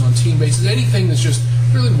resources. It was on team bases. Anything that's just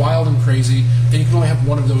really wild and crazy, and you can only have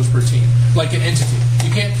one of those per team, like an entity.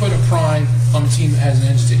 You can't put a prime on a team as an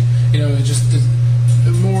entity. It's just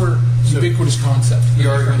a more ubiquitous concept.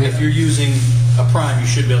 If you're using a prime, you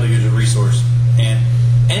should be able to use a resource. And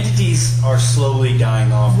entities are slowly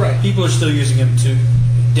dying off. Right. People are still using them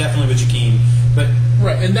definitely with Jakeem, but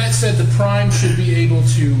right. And that said, the prime should be able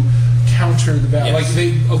to counter the battle. Yes.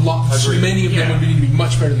 Many of them would need to be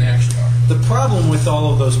much better than they actually are. The problem with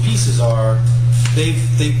all of those pieces are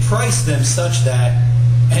they've priced them such that,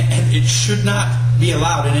 and it should not be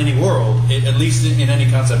allowed in any world, at least in any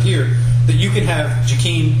concept here, that you can have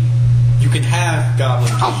Jakeem, you can have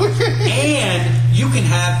Goblin King, and you can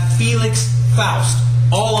have Felix Faust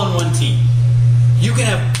all on one team. You can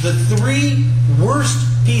have the 3 worst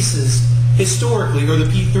pieces historically, or the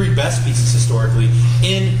 3 best pieces historically,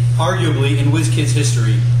 arguably in WizKids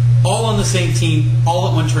history, all on the same team, all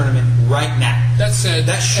at one tournament, right now. That said,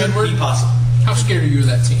 that shouldn't be possible. How scared are you of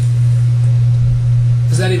that team?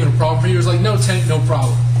 Is that even a problem for you? It's no tank, no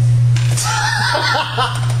problem.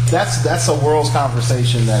 That's a world's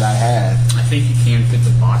conversation that I had. I think you can fit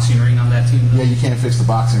the boxing ring on that team. Yeah, you can't fix the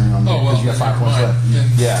boxing ring on that because you got 5 points left.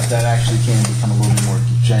 Yeah, that actually can become a little bit more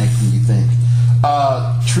jank than you think.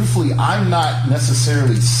 Truthfully, I'm not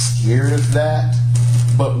necessarily scared of that,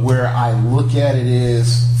 but where I look at it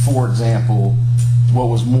is, for example, what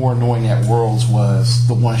was more annoying at Worlds was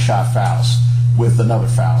the one-shot Faust with another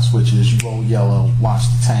Faust, which is you roll yellow, launch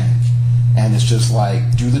the tank. And it's just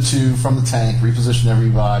do the 2 from the tank, reposition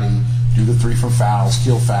everybody, do the 3 from Faust,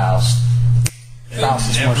 kill Faust.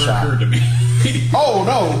 Faust is one shot. Occurred to me. Oh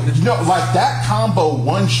no, that combo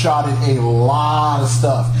one-shotted a lot of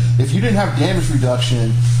stuff. If you didn't have damage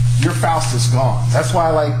reduction, your Faust is gone. That's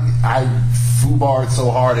why I foobarred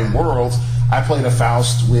so hard in Worlds. I played a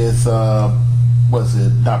Faust with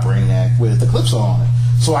not Brainiac, with Eclipse on it.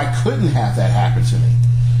 So I couldn't have that happen to me.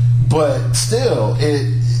 But still,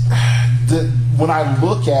 when I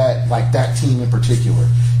look at like that team in particular,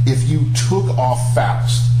 if you took off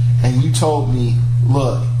Faust and you told me,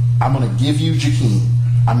 look, I'm going to give you Jakeem,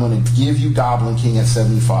 I'm going to give you Goblin King at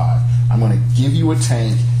 75, I'm going to give you a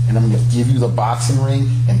tank, and I'm going to give you the boxing ring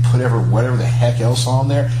and put whatever the heck else on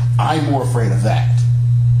there, I'm more afraid of that.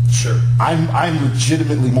 Sure. I'm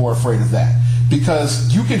legitimately more afraid of that.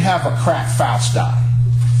 Because you can have a cracked Faust die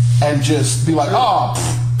and just be like,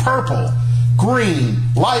 purple, green,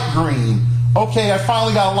 light green. Okay, I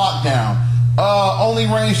finally got a lockdown. Only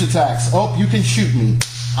ranged attacks. Oh, you can shoot me.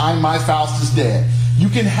 My Faust is dead. You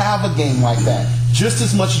can have a game like that. Just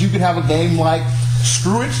as much as you can have a game like,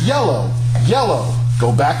 screw it, yellow.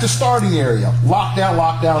 Go back to starting area.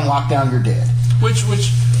 Lockdown, you're dead.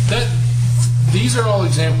 These are all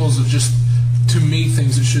examples of just, to me,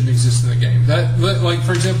 things that shouldn't exist in the game. Like,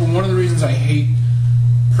 for example, one of the reasons I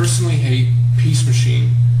personally hate Peace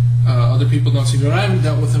Machine, other people don't seem to, and I haven't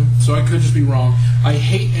dealt with him, so I could just be wrong. I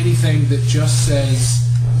hate anything that just says,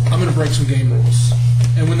 I'm going to break some game rules.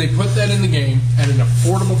 And when they put that in the game at an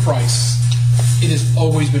affordable price, it has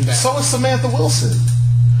always been bad. So is Samantha Wilson.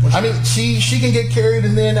 I mean, she can get carried,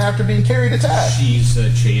 and then after being carried, attack. She's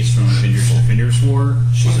chased from Defenders to Defenders War.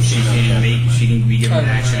 She can be given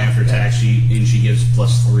action after attack, and she gives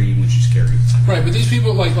 +3 when she's carried. Right, but these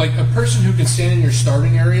people, like a person who can stand in your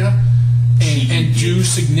starting area and do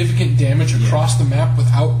significant damage across the map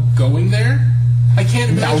without going there, I can't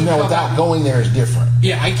imagine. No, without going there is different.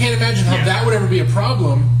 Yeah, I can't imagine how that would ever be a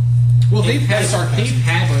problem. Well, they've had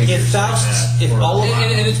Faust, if all of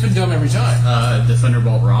and it's been dumb every time. The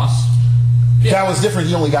Thunderbolt Ross. Yeah. That was different.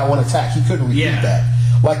 He only got one attack. He couldn't repeat that.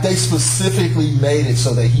 Like, they specifically made it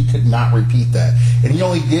so that he could not repeat that. And he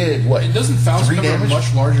only did, what, And doesn't Faust 3 cover damage? a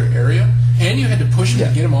much larger area? And you had to push him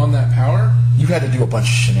to get him on that power? You had to do a bunch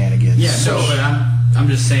of shenanigans. Yeah, but I'm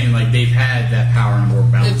just saying, like, they've had that power in a more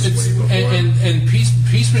balanced way before. And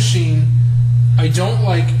Peace Machine, I don't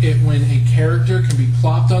like it when a character can be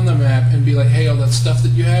plopped on the map and be like, hey, all that stuff that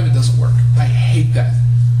you have, it doesn't work. I hate that.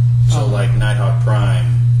 So, like Nighthawk Prime,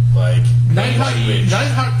 like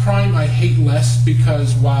Nighthawk Prime I hate less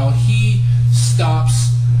because while he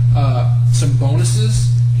stops some bonuses,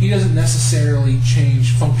 he doesn't necessarily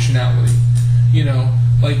change functionality. You know,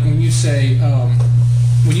 like when you say,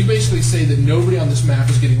 when you basically say that nobody on this map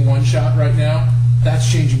is getting one shot right now, that's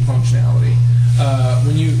changing functionality.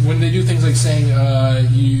 When they do things like saying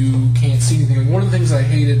you can't see anything, like one of the things I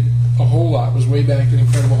hated a whole lot was way back in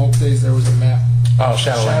Incredible Hulk days, there was a map. Oh,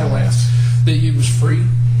 Shadowlands. That it was free.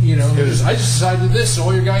 You know, I just decided this, so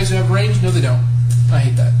all your guys have range? No, they don't. I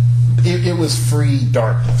hate that. It was free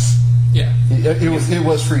darkness. Yeah. It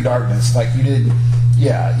was free darkness. Like, you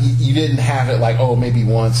didn't have it like, oh, maybe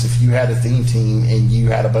once if you had a theme team and you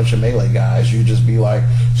had a bunch of melee guys, you'd just be like,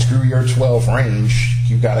 screw your 12 range,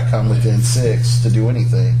 you got to come within 6 to do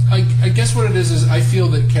anything. I guess what it is I feel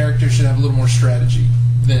that characters should have a little more strategy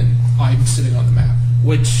than I'm sitting on the map.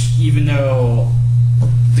 Which, even though,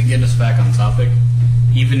 to get us back on topic,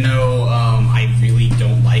 even though I really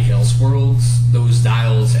don't like Elseworlds, those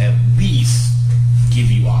dials at least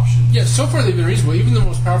give you options. Yeah, so far they've been reasonable. Even the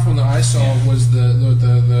most powerful one that I saw was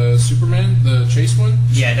the Superman, the chase one.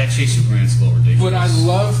 Yeah, that chase Superman's a little ridiculous.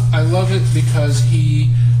 But I love it because he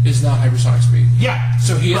is not hypersonic speed. Yeah.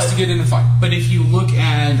 So he has to get in and fight. But if you look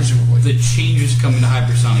at Presumably. the changes coming to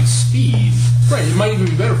hypersonic speed... Right, it might even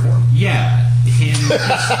be better for him. Yeah,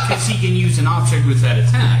 because he can use an object with that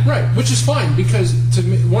attack. Right, which is fine, because to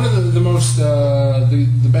me, one of the most,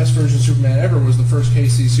 the best version of Superman ever was the first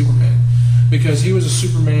KC Superman. Because he was a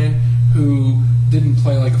Superman who didn't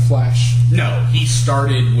play like a Flash. No, he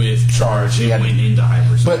started with Charge and went into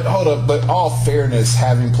hypersonic. But hold up, but all fairness,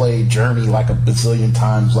 having played Jeremy like a bazillion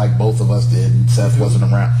times like both of us did, and Seth wasn't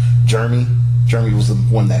around. Jeremy was the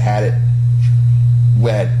one that had it.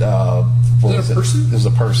 Was it a person? It was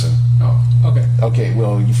a person. Oh, okay. Okay,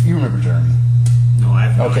 well, you remember Jeremy. No, I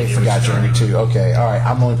have no Okay, idea forgot Jeremy too. Okay, all right,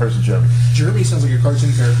 I'm the only person Jeremy. Jeremy sounds like a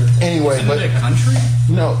cartoon character. Anyway, Isn't it a country?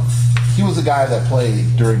 No, he was the guy that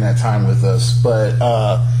played during that time with us, but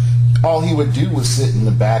all he would do was sit in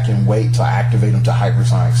the back and wait to activate him to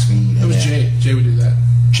hypersonic speed. It was Jay. Jay would do that.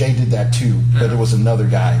 Jay did that too, but there was another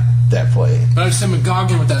guy that played. But I was saying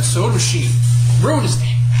McGoggin with that soda machine. Ruined his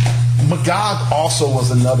name. Magog also was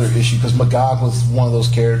another issue because Magog was one of those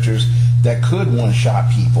characters that could one-shot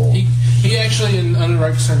people. He actually, in under the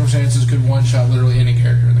right circumstances, could one-shot literally any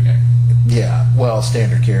character in the game. Yeah, well,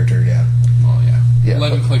 standard character, yeah. Well, yeah.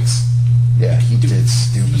 11 clicks. Yeah, he did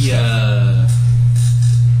stupid stuff.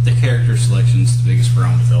 The character selection's the biggest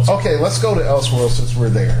problem with Elseworlds. Okay, let's go to Elseworlds since we're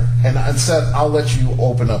there. And Seth, I'll let you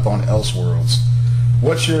open up on Elseworlds.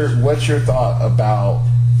 What's your thought about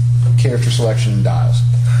character selection in Dials?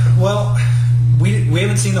 Well, we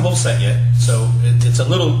haven't seen the whole set yet, so it's a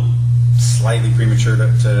little slightly premature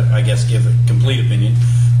to I guess, give a complete opinion.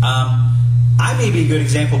 I may be a good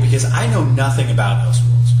example because I know nothing about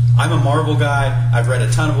Elseworlds. I'm a Marvel guy. I've read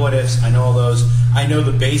a ton of What Ifs. I know all those. I know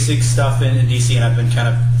the basic stuff in DC, and I've been kind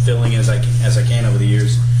of filling as I can over the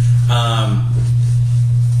years.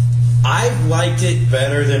 I've liked it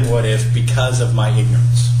better than What If because of my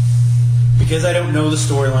ignorance. Because I don't know the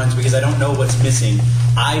storylines, because I don't know what's missing,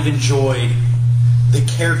 I've enjoyed the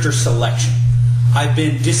character selection. I've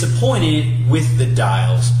been disappointed with the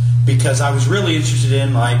Dials because I was really interested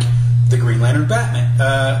in, like, the Green Lantern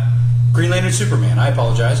Green Lantern Superman, I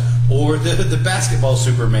apologize, or the basketball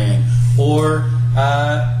Superman, or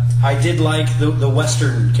I did like the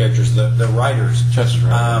Western characters, the writers. Justice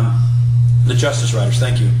Riders. The Justice Riders,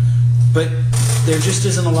 thank you. But there just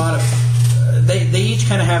isn't a lot of... They each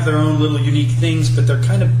kind of have their own little unique things, but they're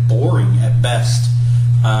kind of boring at best.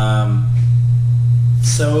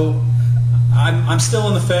 So I'm still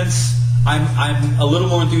on the fence. I'm a little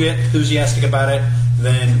more enthusiastic about it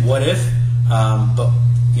than What If, but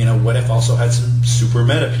What If also had some super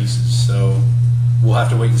meta pieces, so we'll have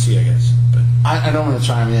to wait and see, I guess. But I don't want to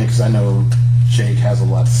chime in because I know Jake has a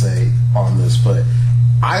lot to say on this, but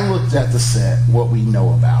I looked at the set, what we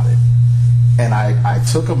know about it, and I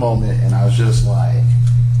took a moment and I was just like,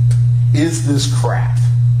 is this crap?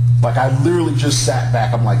 Like, I literally just sat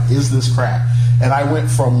back. I'm like, is this crap? And I went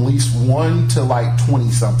from least 1 to like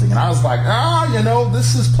 20-something, and I was like,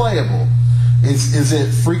 this is playable. Is it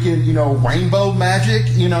freaking, rainbow magic?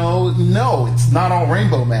 No, it's not all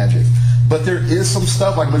rainbow magic. But there is some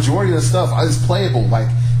stuff, like majority of the stuff is playable. Like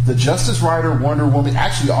the Justice Rider, Wonder Woman,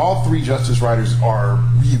 actually all 3 Justice Riders are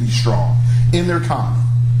really strong in their comic.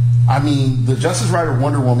 I mean, the Justice Rider,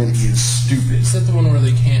 Wonder Woman is stupid. Is that the one where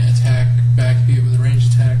they can't attack back with a range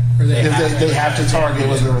attack? Or they have to target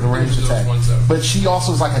with a range attack. But she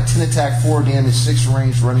also is like a 10 attack, 4 damage, 6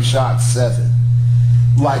 range, running shot, 7.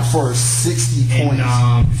 Like for 60 points.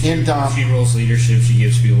 If she rolls leadership, she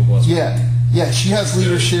gives people plus. Yeah, she has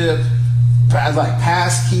leadership, like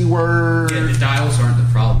pass keyword. Yeah, the Dials aren't the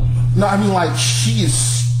problem. No, I mean, like, she is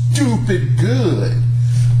stupid good.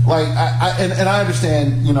 Like, I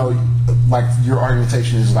understand, like your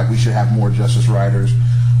argumentation is like we should have more Justice Riders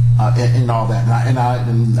and all that, and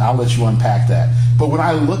I'll let you unpack that. But when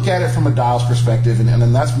I look at it from a Dials perspective,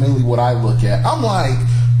 and that's mainly what I look at, I'm like,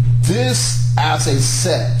 this as a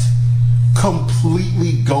set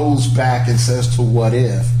completely goes back and says to What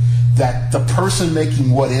If that the person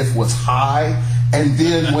making What If was high, and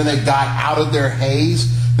then when they got out of their haze,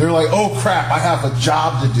 they're like, oh crap, I have a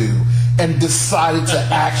job to do, and decided to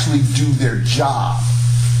actually do their job,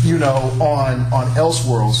 on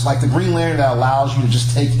Elseworlds. Like the Green Lantern that allows you to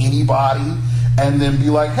just take anybody and then be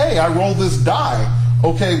like, hey, I rolled this die.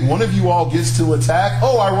 Okay, one of you all gets to attack.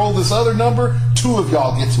 Oh, I rolled this other number. 2 of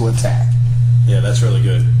y'all get to attack. yeah, that's really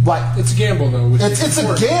good. Like it's a gamble, though. It's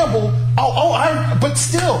a gamble. But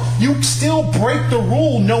still, you still break the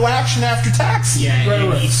rule. No action after taxi. Yeah,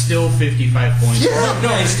 and he's still 55 points.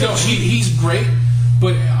 Yeah, he's great,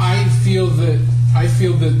 but I feel that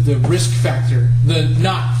the risk factor,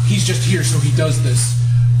 he's just here so he does this,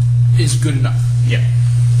 is good enough. Yeah.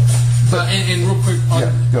 But and real quick,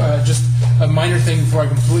 go ahead. Just a minor thing before I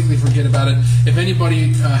completely forget about it. If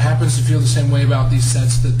anybody happens to feel the same way about these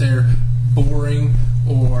sets, that they're boring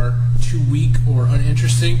or too weak or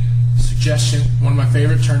uninteresting, suggestion: one of my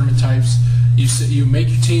favorite tournament types. You make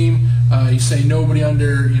your team. You say nobody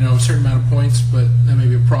under a certain amount of points, but that may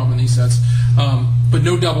be a problem in these sets. But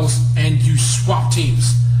no doubles, and you swap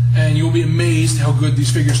teams, and you'll be amazed how good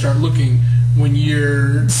these figures start looking when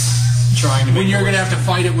you're going to have to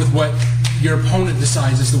fight it with what your opponent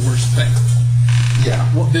decides is the worst thing. Yeah,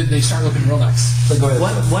 They start looking real nice. So go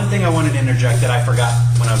ahead. One thing I wanted to interject that I forgot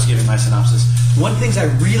when I was giving my synopsis. One thing I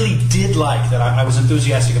really did like that I was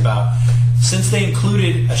enthusiastic about, since they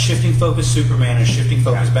included a shifting focus Superman and a shifting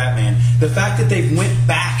focus Batman, the fact that they went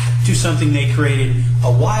back to something they created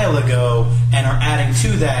a while ago and are adding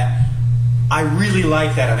to that, I really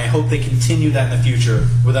like that, and I hope they continue that in the future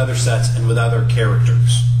with other sets and with other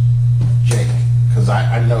characters. Jake, because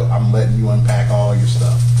I know I'm letting you unpack all your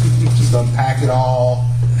stuff. Just unpack it all,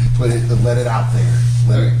 let it out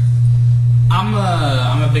there. I'm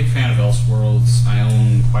a big fan of Elseworlds. I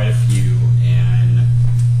own quite a few, and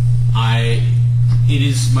it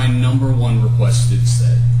is my 1 requested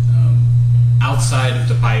set. Outside of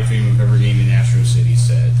the pipe dream of every game in Astro City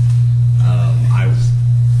set,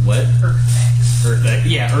 Earth.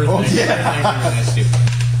 Yeah, Earth. Oh, yeah.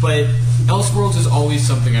 But Elseworlds is always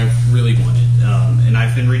something I've really wanted, and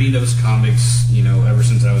I've been reading those comics, ever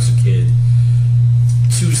since I was a kid.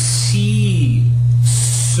 to see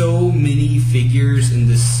so many figures in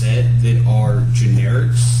this set that are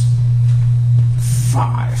generics.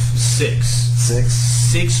 5. 6. 6.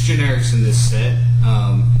 6 generics in this set.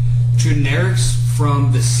 Generics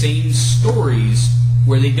from the same stories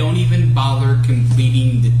where they don't even bother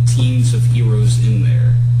completing the teams of heroes in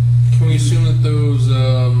there. Can we assume that those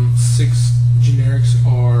 6 generics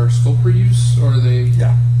are sculpt reuse, or are they?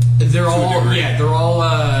 Yeah. They're all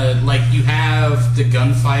like you have the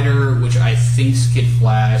Gunfighter, which I think's Kid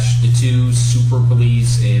Flash. The 2 Super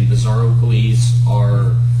Police and Bizarro Police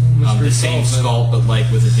are the same sculpt, but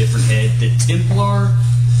like with a different head. The Templar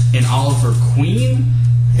and Oliver Queen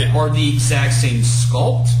are the exact same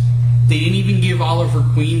sculpt. They didn't even give Oliver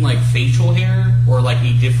Queen like facial hair or like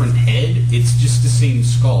a different head. It's just the same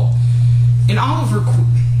sculpt. And Oliver Queen.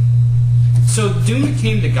 So Doom That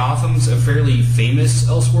Came to Gotham's a fairly famous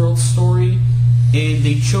Elseworlds story, and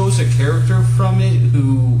they chose a character from it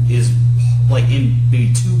who is like in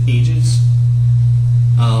maybe 2 pages.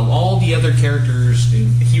 All the other characters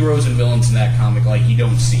and heroes and villains in that comic, like you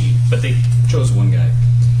don't see, but they chose one guy.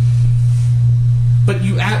 But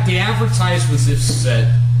they advertised with this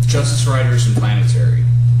set Justice Riders and Planetary,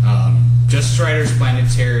 Justice Riders,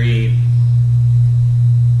 Planetary,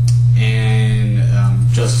 and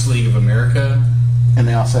Justice League of America. And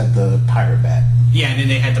they also had the Pirate Bat. Yeah, and then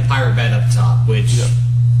they had the Pirate Bat up top, which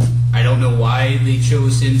I don't know why they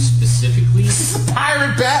chose him specifically.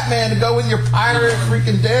 Pirate Batman to go with your pirate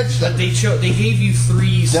freaking dead stuff. But they gave you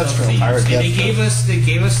 3 sub-themes. And they gave us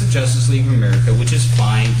the Justice League of America, which is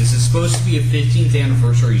fine. This is supposed to be a 15th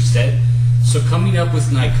anniversary set, so coming up with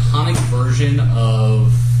an iconic version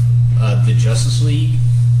of the Justice League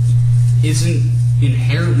isn't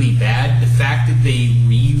inherently bad. The fact that they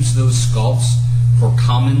reuse those sculpts for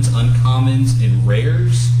commons, uncommons, and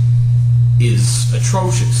rares is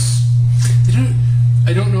atrocious.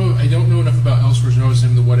 I don't know enough about Elseworlds to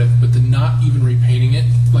know the What If, but the not even repainting it,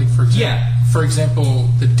 like for example,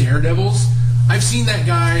 the Daredevils. I've seen that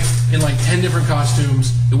guy in like 10 different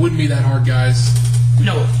costumes. It wouldn't be that hard, guys.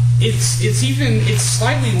 No, it's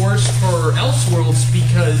slightly worse for Elseworlds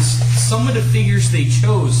because some of the figures they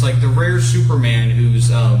chose, like the rare Superman, who's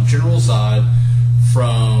General Zod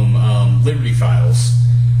from Liberty Files.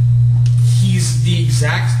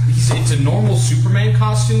 It's a normal Superman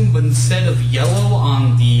costume, but instead of yellow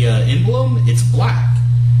on the emblem, it's black.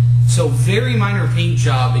 So very minor paint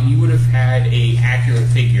job, and you would have had a accurate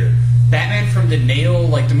figure. Batman from the Nail,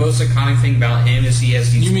 like the most iconic thing about him is he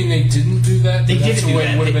has these. You mean they didn't do that? They didn't do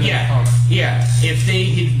that. Would have been in the comic. Yeah. If they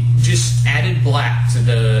had just added black to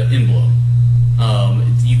the emblem,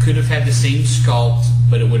 you could have had the same sculpt,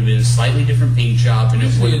 but it would have been a slightly different paint job, and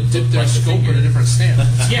it would have dipped looked their like the sculpt figure. in a different stamp.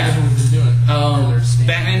 Yeah. That's what we've been doing.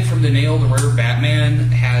 Batman from the Nail, the rare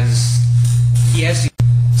Batman has.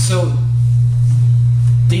 So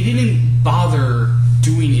they didn't bother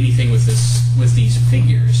doing anything with these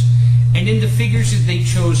figures. And in the figures that they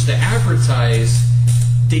chose to advertise,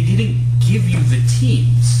 they didn't give you the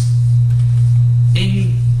teams.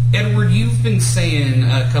 And Edward, you've been saying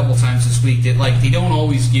a couple times this week that like they don't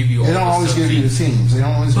always give you all They don't always give you the teams. They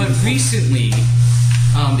don't always. But recently,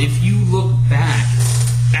 if you look back,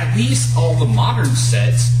 at least all the modern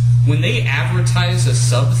sets, when they advertise a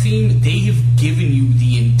sub theme, they have given you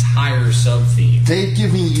the entire sub theme. They've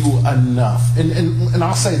given you enough. And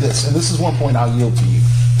I'll say this, and this is one point I'll yield to you.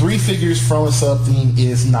 3 figures from a sub theme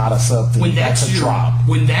is not a sub theme. That's a drop.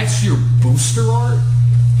 When that's your booster art,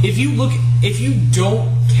 if you don't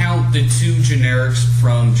count the 2 generics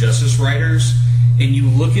from Justice Riders, and you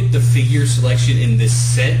look at the figure selection in this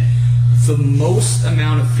set, the most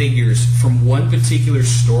amount of figures from one particular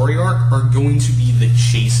story arc are going to be the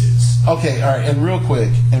chases. Okay, all right, and real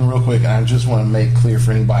quick, I just want to make clear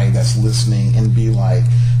for anybody that's listening and be like,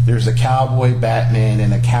 there's a cowboy Batman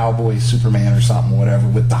and a cowboy Superman or something, whatever,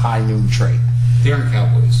 with the high noon trait. They aren't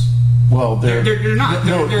cowboys. Well, they're not.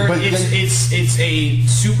 It's a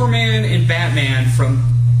Superman and Batman from.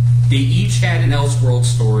 They each had an Elseworld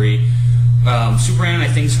story. Superman, I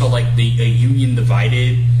think, is called like the Union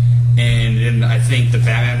Divided, and then I think the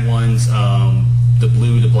Batman one's the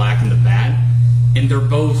Blue, the Black, and the Bat, and they're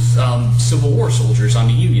both Civil War soldiers on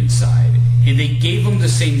the Union side. And they gave them the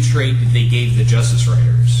same trait that they gave the Justice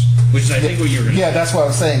Riders, which is I think what you were going to say. Yeah, that's what I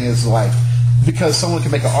was saying is like, because someone can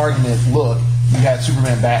make an argument, look, you had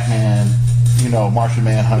Superman, Batman, Martian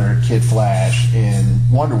Manhunter, Kid Flash, and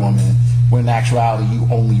Wonder Woman, when in actuality you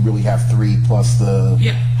only really have 3 plus the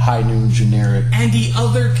high noon generic. And the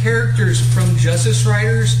other characters from Justice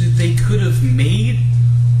Riders that they could have made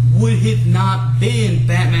would have not been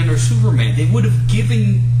Batman or Superman. They would have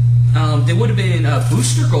given... they would have been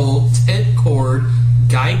Booster Gold, Ted Cord,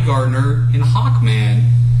 Guy Gardner, and Hawkman.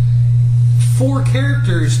 4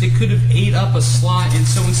 characters that could have ate up a slot, and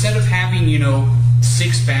so instead of having,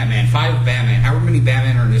 6 Batman, 5 Batman, however many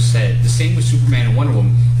Batman are in this set, the same with Superman and Wonder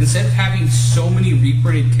Woman, instead of having so many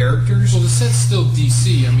reprinted characters... Well, the set's still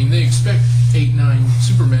DC. I mean, they expect 8, 9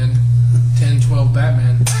 Superman, 10, 12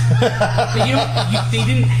 Batman. But they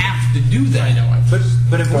didn't have to do that. I know.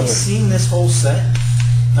 But have we seen this whole set?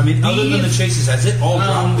 I mean, other than the chases, has it all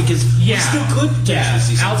gone? Because we still could potentially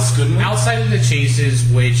see something, couldn't we? Outside of the chases,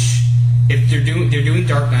 which... If they're doing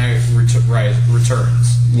Dark Knight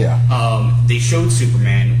Returns. Yeah. They showed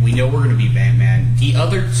Superman. We know we're going to be Batman. The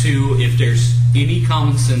other 2, if there's any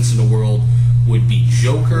common sense in the world, would be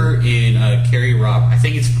Joker and Carrie I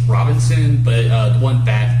think it's Robinson, but the one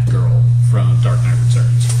Batgirl from Dark Knight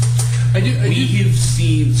Returns. We have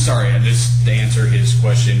seen. Sorry, just to answer his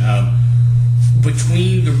question.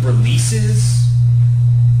 Between the releases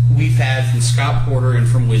we've had from Scott Porter and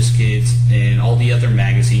from WizKids and all the other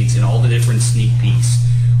magazines and all the different sneak peeks,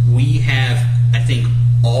 we have, I think,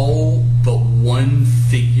 all but one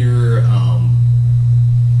figure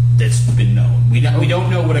that's been known. We don't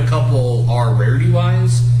know what a couple are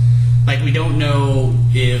rarity-wise. Like, we don't know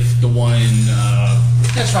if the one...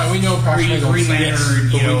 that's fine. We know approximately Green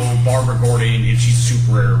Lantern, Barbara Gordon, if she's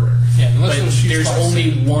super rare. Yeah, but there's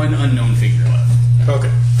only one unknown figure left.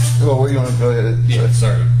 Okay. Well, we're going to go ahead. Yeah,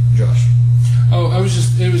 sorry, Josh. Oh, it was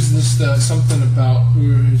just something about,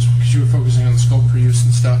 because you were focusing on the sculpt reuse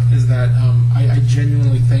and stuff, is that I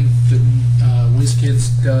genuinely think that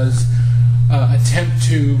WizKids does attempt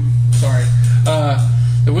to,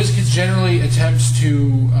 the WizKids generally attempts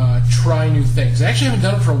to try new things. They actually haven't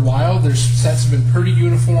done it for a while. Their sets have been pretty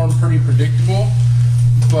uniform, pretty predictable,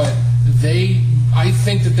 but I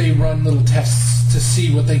think that they run little tests to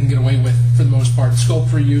see what they can get away with for the most part. Sculpt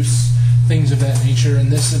reuse, things of that nature,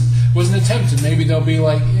 and this was an attempt, and maybe they'll be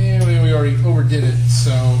like, we already overdid it,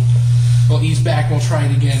 so we'll ease back, we'll try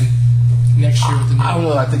it again next year with the new I don't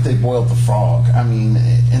know, I think they boiled the frog. I mean,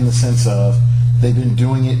 in the sense of they've been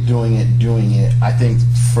doing it. I think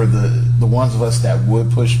for the ones of us that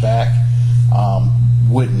would push back,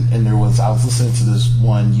 wouldn't. And I was listening to this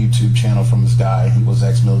one YouTube channel from this guy, he was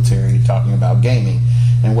ex-military, talking about gaming.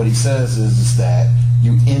 And what he says is that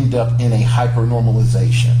you end up in a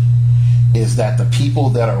hyper-normalization. Is that the people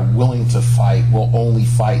that are willing to fight will only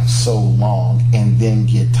fight so long and then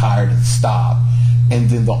get tired and stop. And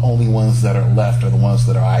then the only ones that are left are the ones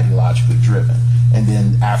that are ideologically driven. And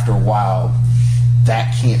then after a while,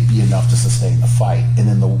 that can't be enough to sustain the fight. And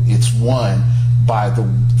then it's won by the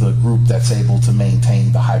group that's able to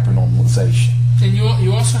maintain the hyper-normalization. And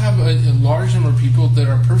you also have a large number of people that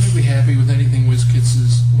are perfectly happy with anything WizKids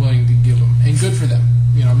is willing to give them. And good for them.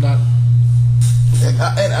 I'm not...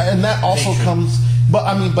 And that also comes... But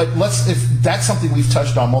if that's something we've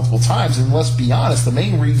touched on multiple times, and let's be honest, the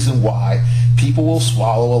main reason why people will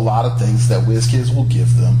swallow a lot of things that WizKids will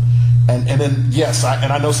give them, and then, yes,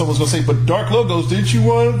 I know someone's going to say, but Dark Logos, didn't you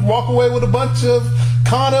want to walk away with a bunch of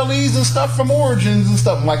Con LEs and stuff from Origins and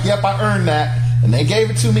stuff? I'm like, yep, I earned that, and they gave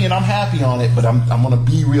it to me, and I'm happy on it, but I'm going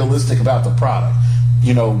to be realistic about the product.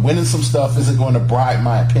 Winning some stuff isn't going to bribe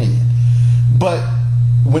my opinion. But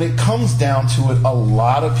when it comes down to it, a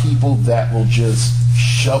lot of people that will just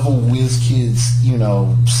shovel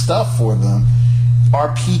WizKids, stuff for them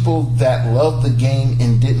are people that love the game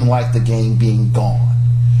and didn't like the game being gone.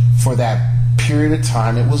 For that period of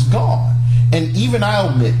time, it was gone. And even I'll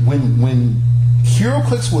admit, when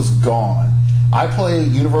heroclix was gone, I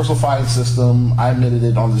played Universal Fighting System. I admitted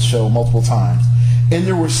it on the show multiple times. And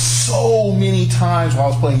there were so many times while I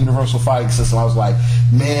was playing Universal Fighting System, I was like,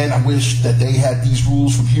 man, I wish that they had these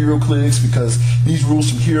rules from heroclix, because these rules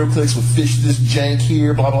from heroclix would fish this jank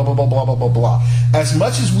here, blah, blah, blah, blah, blah, blah, blah, blah. As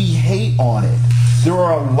much as we hate on it, there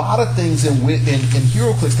are a lot of things in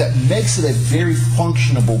heroclix that makes it a very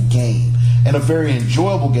functionable game and a very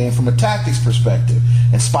enjoyable game from a tactics perspective,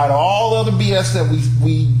 in spite of all the other BS that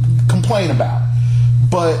we complain about.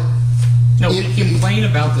 But no, we complain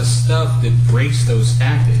about the stuff that breaks those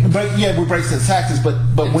tactics. But yeah, we breaks those tactics. But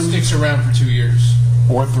when it sticks around for 2 years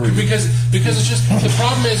or 3, because it's just the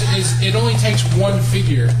problem is it only takes one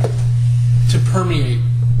figure to permeate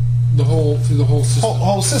through the whole system.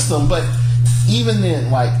 Whole system. But even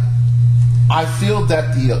then, I feel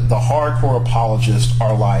that the hardcore apologists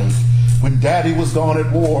are like, when Daddy was gone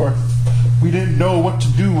at war, we didn't know what to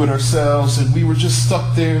do with ourselves, and we were just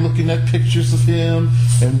stuck there looking at pictures of him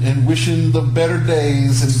and wishing the better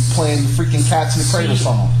days and playing the freaking Cats in the Cradle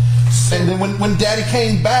song. And then when Daddy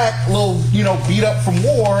came back, a little, beat up from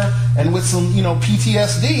war and with some,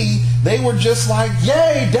 PTSD, they were just like,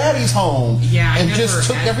 "Yay, Daddy's home!" Yeah, and just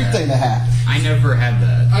took everything that happened. I never had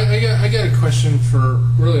that. I got a question for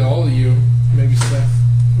really all of you. Maybe Seth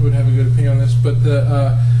would have a good opinion on this, but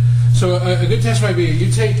so a good test might be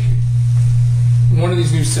you take one of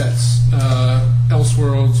these new sets,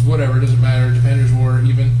 Elseworlds, whatever, it doesn't matter, Defenders War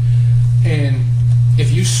even, and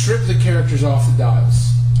if you strip the characters off the dials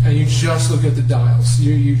and you just look at the dials,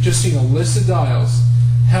 you've just seen a list of dials.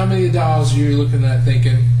 How many dials are you looking at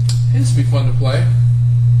thinking, hey, this would be fun to play?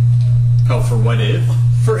 Oh, for what if?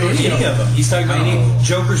 For any of them. He's talking about any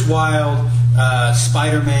Joker's Wild,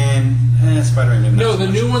 Spider-Man. Spider-Man. No, the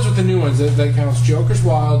new ones with the new ones. That counts. Joker's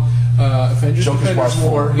Wild, Avengers Defenders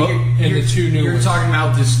War, and the two new ones. You're talking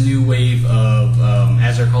about this new wave of,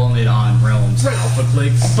 as they're calling it on Realms,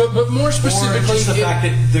 heroclix. But more specifically, just the fact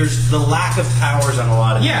that there's the lack of powers on a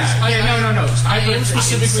lot of these. No. I am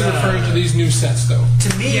specifically referring to these new sets, though.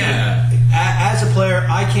 To me, as a player,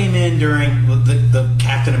 I came in during the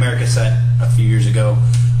Captain America set a few years ago,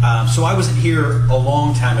 so I wasn't here a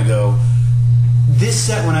long time ago. This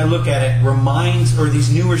set, when I look at it, or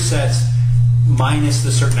these newer sets, minus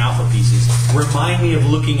the certain alpha pieces, remind me of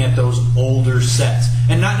looking at those older sets.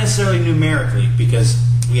 And not necessarily numerically, because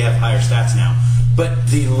we have higher stats now, but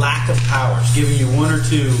the lack of powers, giving you one or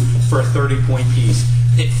two for a 30-point piece.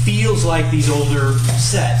 It feels like these older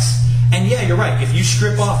sets. And yeah, you're right. If you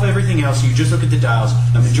strip off everything else, you just look at the dials,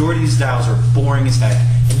 the majority of these dials are boring as heck,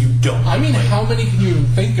 and you don't. I mean, how many can you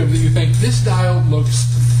think of that you think this dial looks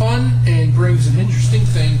fun and brings an interesting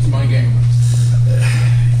thing to my game?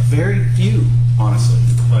 Very few, honestly.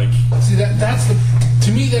 See, that's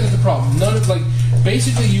to me that is the problem. None of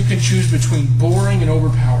basically you can choose between boring and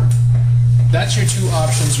overpowered. That's your two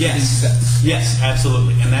options for these sets. Yes,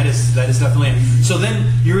 absolutely, and that is definitely it. So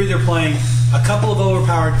then you're either playing a couple of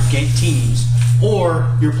overpowered teams,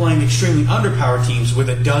 or you're playing extremely underpowered teams with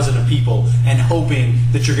a dozen of people and hoping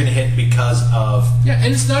that you're going to hit because of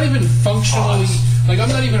and it's not even functionally I'm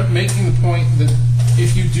not even making the point that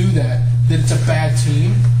if you do that it's a bad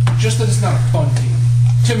team, just that it's not a fun team.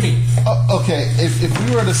 To me. Okay, if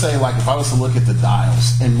we were to say, if I was to look at the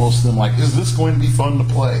dials, and most of them, is this going to be fun to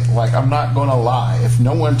play? I'm not going to lie. If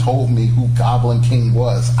no one told me who Goblin King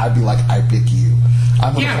was, I'd be like, I pick you.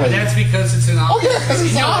 I'm gonna play but that's because it's an option. Oh, yeah, because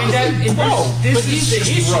he's obviously bro. This is the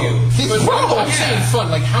issue. He's bro. I'm saying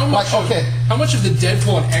fun. How much of the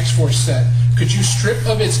Deadpool and X-Force set could you strip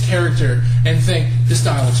of its character and think, this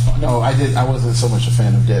dial looks fun? No, I wasn't so much a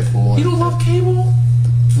fan of Deadpool. You don't love Cable?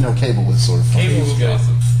 No, Cable was sort of fun. Cable was good.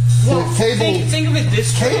 Well, Cable, think of it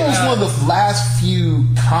this way. Cable's one of the last few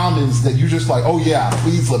commons that you're just like, oh yeah,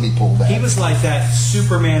 please let me pull that. He was like that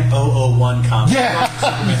Superman 001 comic.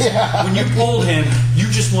 Yeah. When you pulled him, you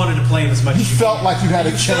just wanted to play him as much as you felt like you had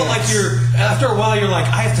a chance. You felt like after a while, you're like,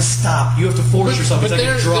 I have to stop. You have to force yourself. It's like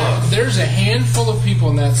a drug. There's a handful of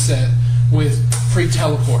people in that set with free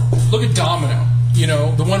teleport. Look at Domino.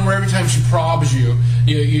 The one where every time she probs you,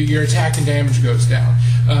 your attack and damage goes down.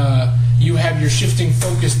 You have your shifting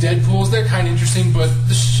focus Deadpools. They're kind of interesting, but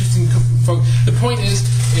the shifting the point is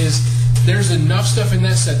there's enough stuff in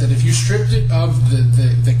that set that if you stripped it of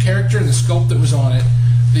the character and the sculpt that was on it,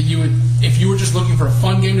 that you would, if you were just looking for a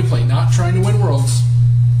fun game to play, not trying to win worlds,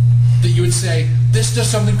 that you would say, this does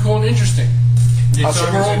something cool and interesting. You're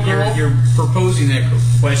proposing that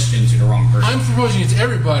question to the wrong person. I'm proposing it to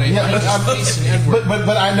everybody. Yeah,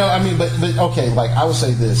 but I know. I mean, but okay. I would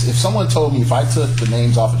say this: if someone told me if I took the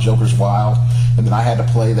names off of Joker's Wild and then I had to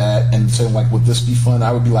play that and say would this be fun?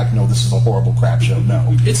 I would be like, no, this is a horrible crap show. No,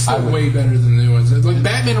 it's still way better than the new ones.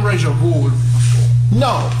 Batman and Rachel Ghoul would.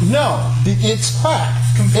 No, it's crap.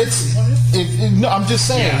 No, I'm just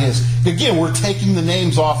saying is again, we're taking the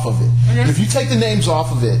names off of it. Okay. If you take the names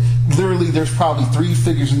off of it, literally, there's probably 3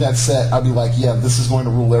 figures in that set. I'd be like, yeah, this is going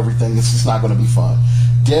to rule everything. This is not going to be fun.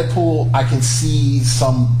 Deadpool, I can see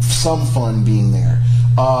some fun being there.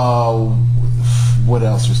 What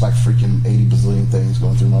else? There's freaking 80 bazillion things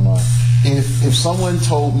going through my mind. If someone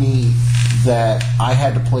told me that I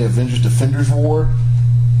had to play Avengers Defenders War,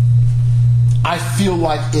 I feel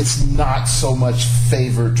like it's not so much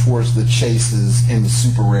favored towards the chases and the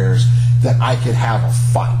super rares that I could have a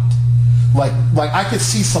fight. Like I could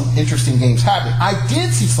see some interesting games happen. I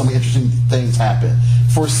did see some interesting things happen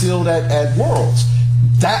for Sealed at Worlds.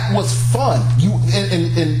 That was fun.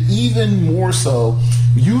 And even more so,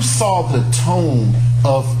 you saw the tone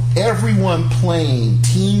of everyone playing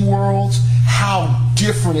Team Worlds, how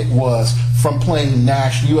different it was from playing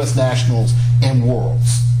U.S. Nationals and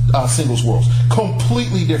Worlds. Singles Worlds.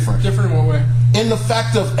 Completely different. Different in what way? In the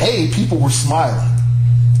fact of, people were smiling.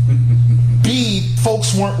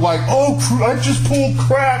 folks weren't like, oh, I just pulled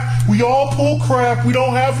crap. We all pull crap. We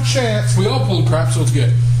don't have a chance. We all pulled crap, so it's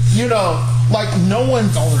good. You know, like no one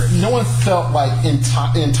felt like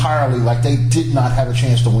entirely like they did not have a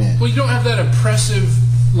chance to win. Well, you don't have that oppressive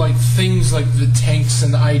like things like the tanks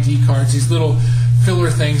and the ID cards, these little filler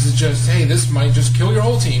things that just, hey, this might just kill your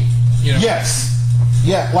whole team. You know? Yes.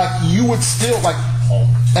 Yeah, like you would still like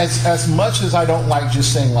as much as I don't like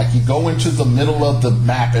just saying like you go into the middle of the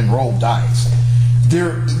map and roll dice.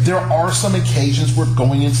 There are some occasions where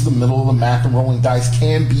going into the middle of the map and rolling dice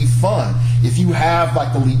can be fun. If you have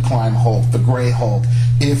like the Leap Climb Hulk, the Gray Hulk,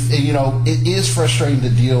 if you know, it is frustrating to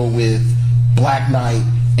deal with Black Knight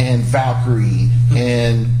and Valkyrie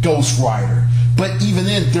and Ghost Rider. But even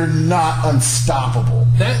then, they're not unstoppable.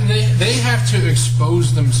 That they have to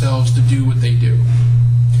expose themselves to do what they do.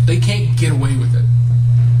 They can't get away with it.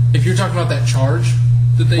 If you're talking about that charge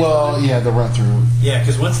that they the run through. Yeah,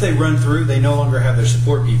 because once they run through, they no longer have their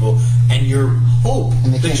support people, and you hope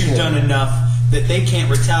that you've done enough that they can't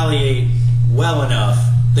retaliate well enough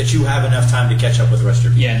that you have enough time to catch up with the rest of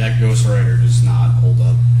your people. Yeah, that Ghost Rider does not hold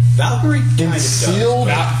up. Valkyrie kind of does.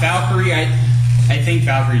 Valkyrie, I think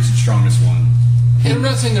Valkyrie's the strongest one. And I'm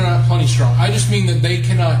not saying they're not plenty strong. I just mean that they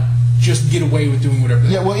cannot just get away with doing whatever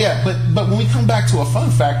they want. But when we come back to a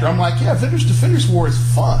fun factor, I'm like, yeah, Defenders War is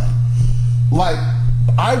fun. Like,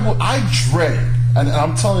 I dreaded, and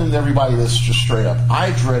I'm telling everybody this just straight up,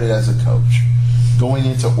 I dreaded as a coach going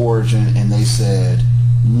into Origin and they said,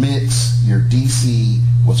 mix your DC,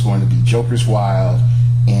 what's going to be Joker's Wild,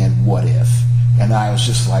 and What If. And I was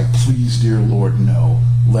just like, please, dear Lord, no.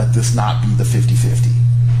 Let this not be the 50-50.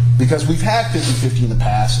 Because we've had 50-50 in the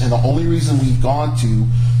past, and the only reason we've gone to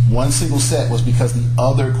one single set was because the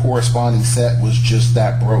other corresponding set was just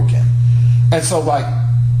that broken. And so, like,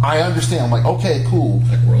 I understand. I'm like, okay, cool.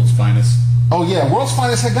 Like World's Finest. Oh, yeah, World's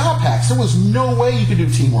Finest had God packs. There was no way you could do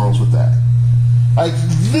Team Worlds with that. Like,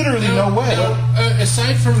 literally no way.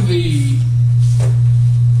 Aside from the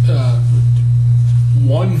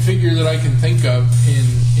one figure that I can think of in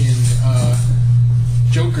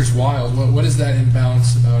Joker's Wild, what is that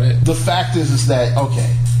imbalance about it? The fact is that,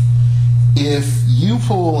 okay, if you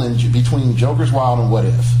pull in between Joker's Wild and What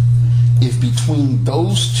If between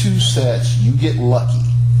those two sets you get lucky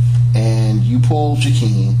and you pull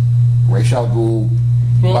Jakeem, Ra's al Ghul.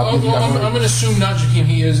 Well, I'm going to assume not Jakeem.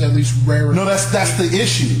 He is at least rare. No, that's the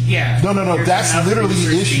issue. Yeah. No. That's literally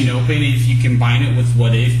the issue. Open. If you combine it with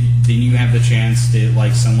What If, then you have the chance to,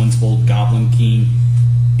 like, someone's pulled Goblin King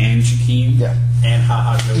and Jakeem. Yeah. And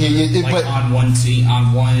Haha. But on one team,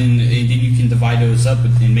 and then you can divide those up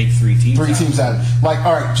and make 3 teams. 3 teams out of it. Like,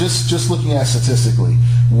 all right, just looking at statistically,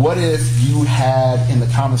 what if you had in the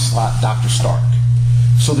common slot Dr. Stark?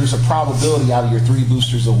 So there's a probability out of your 3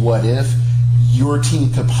 boosters of What If your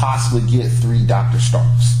team could possibly get 3 Dr.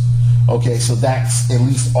 Starks. Okay, so that's at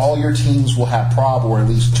least all your teams will have prob, or at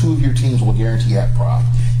least 2 of your teams will guarantee have prob.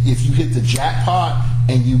 If you hit the jackpot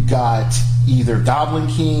and you got either Goblin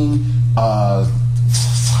King,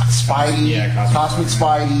 Spidey, Cosmic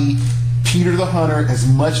Spidey, Peter the Hunter, as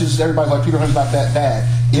much as everybody's like Peter Hunter's not that bad,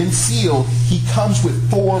 in sealed, he comes with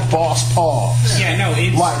 4 boss paws. Yeah, no,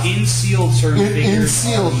 in sealed certain figures. In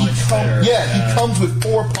sealed, he comes with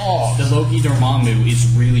 4 paws. The Loki Dormammu is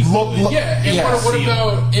really good. What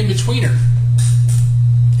about In Betweener?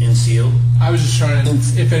 In sealed? I was just trying to,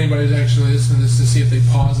 if anybody's actually listening to this, to see if they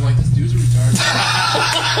pause and like, this dude's a retard.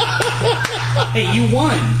 Hey, you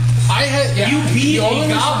won. You beat a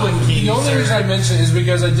Goblin King. The only reason I mention it is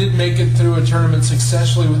because I did make it through a tournament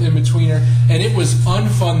successfully with In Betweener, and it was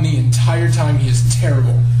unfun the entire time. He is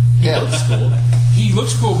terrible. He looks cool. He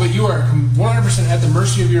looks cool, but you are 100% at the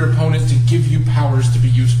mercy of your opponent to give you powers to be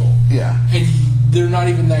useful. Yeah. And they're not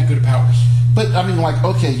even that good at powers. But, I mean, like,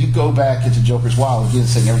 okay, you go back into Joker's Wild, again,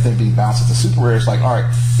 saying everything being bounced at the super rare. It's like, all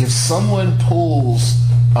right, if someone pulls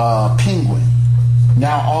Penguin,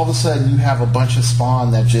 now all of a sudden you have a bunch of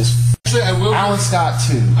spawn that just... Actually, Alan Scott,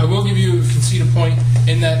 too. I will give you, concede a point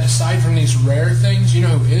in that aside from these rare things, you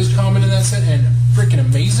know who is common in that set and freaking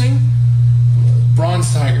amazing?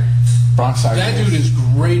 Bronze Tiger. That dude is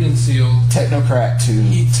great in sealed. Technocrat, too.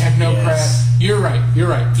 Technocrat. Yes. You're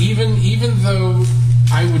right. Even though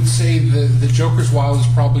I would say the Joker's Wild is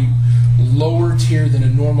probably lower tier than a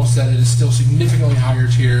normal set, it is still significantly higher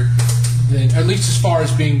tier than, at least as far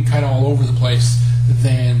as being kind of all over the place,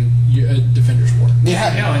 than a Defender's War.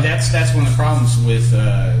 Yeah, no, and that's one of the problems with,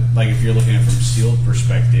 like, if you're looking at it from a sealed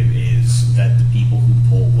perspective, is that the people who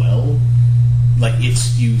pull well, like, it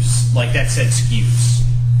skews, like, that set skews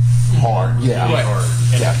hard. Yeah. Really hard.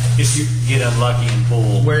 And if you get unlucky and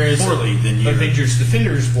pull poorly, then you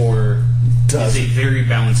Defenders War, is a very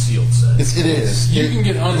balanced sealed set. It is. You can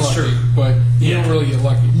get unlucky, but you don't really get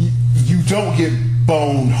lucky. You don't get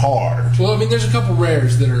boned hard. Well, I mean, there's a couple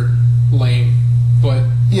rares that are lame, but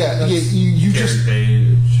you just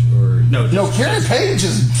Page or Karen Page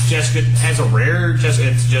is Jessica has a rare.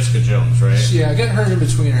 It's Jessica Jones, right? Yeah, I got her in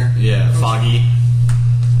between her. Yeah, Foggy.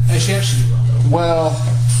 She actually did well, though.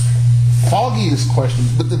 well. Foggy is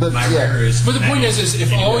questionable, but Rare is. But the point is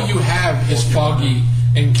if all you have is Foggy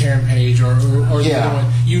and Karen Page or the other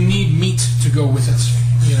one, you need meat to go with it.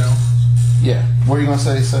 You know. Yeah. What are you gonna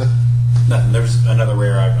say, Seth? Nothing. There's another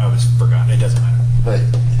rare I was forgotten. It doesn't matter. But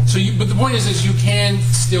but the point is you can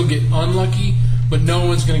still get unlucky, but no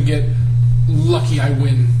one's going to get lucky. I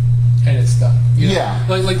win, and it's done. You know? Yeah.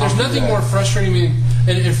 Like there's nothing more frustrating me.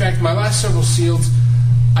 And in fact, my last several sealeds,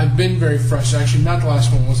 I've been very frustrated. Actually, not the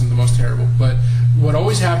last one wasn't the most terrible, but what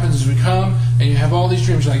always happens is we come and you have all these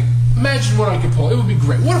dreams. Like, imagine what I could pull. It would be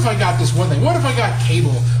great. What if I got this one thing? What if I got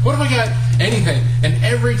cable? What if I got anything? And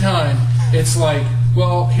every time it's like,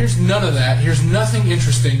 well, here's none of that. Here's nothing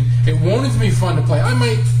interesting. It won't even be fun to play. I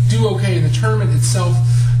might do okay in the tournament itself,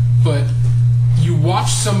 but you watch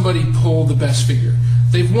somebody pull the best figure.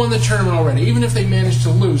 They've won the tournament already. Even if they manage to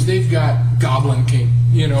lose, they've got Goblin King,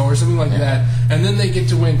 or something like that. And then they get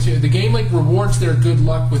to win, too. The game, rewards their good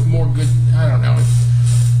luck with more good... I don't know.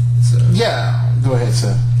 Yeah. Go ahead,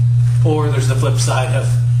 Seth. Or there's the flip side of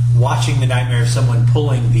watching the nightmare of someone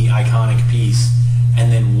pulling the iconic piece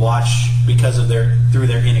and then watch, because of through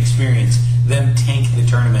their inexperience, them tank the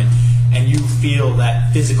tournament, and you feel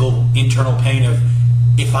that physical internal pain of,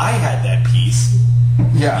 if I had that piece,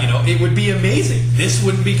 it would be amazing. This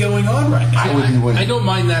wouldn't be going on right now. I don't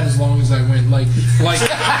mind that as long as I win.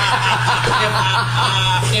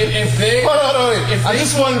 If they... I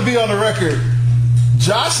just wanted to be on the record.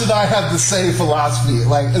 Josh and I have the same philosophy.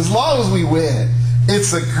 As long as we win,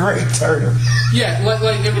 it's a great tournament. Yeah,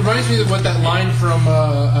 it reminds me of what that line from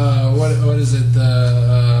what is it,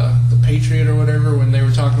 the Patriot or whatever, when they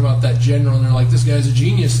were talking about that general, and they're like, this guy's a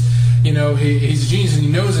genius. He's a genius and he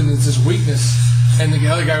knows it, and it's his weakness. And the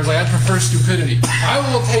other guy was like, I prefer stupidity. I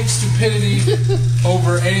will take stupidity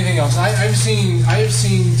over anything else. I have seen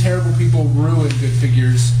terrible people ruin good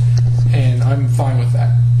figures, and I'm fine with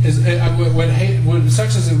that. What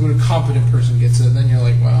sucks is when a competent person gets it, and then you're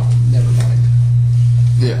like, well, never mind.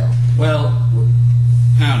 Yeah. Well,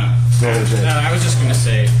 I don't know. I was just going to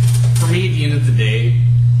say, for me, at the end of the day,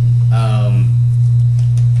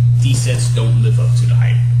 these sets don't live up to the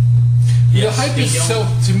hype. Yes, the hype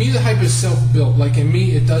is to me, the hype is self-built. In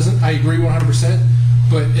me, it doesn't. I agree 100%,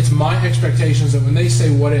 but it's my expectations that when they say,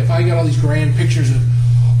 what if, I got all these grand pictures of,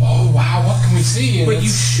 oh, wow, what can we see? But you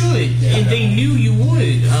should, and they knew you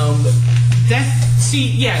would.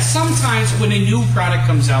 Sometimes when a new product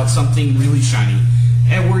comes out, something really shiny,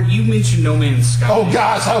 Edward, you mentioned No Man's Sky. Oh,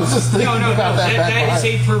 gosh, I was just thinking about that. That is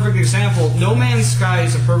a perfect example. No Man's Sky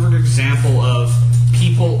is a perfect example of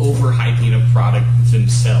people overhyping a product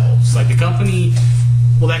themselves. The company,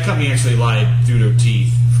 that company actually lied through their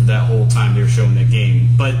teeth for that whole time they were showing that game.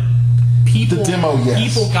 But people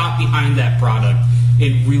got behind that product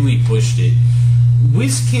and really pushed it.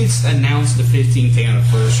 WizKids announced the 15th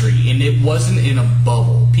anniversary, and it wasn't in a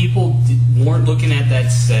bubble. People weren't looking at that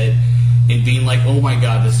set and being like, oh my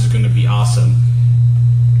god, this is going to be awesome.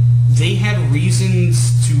 They had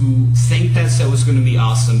reasons to think that set was going to be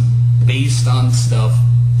awesome based on stuff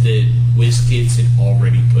that WizKids had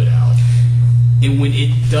already put out. And when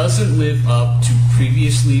it doesn't live up to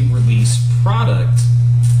previously released product,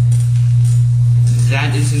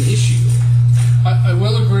 that is an issue. I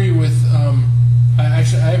will agree with... I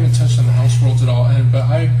haven't touched on the Elseworlds at all, but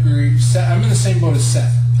I agree. I'm in the same boat as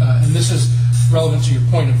Seth, and this is relevant to your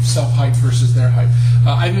point of self-hype versus their hype.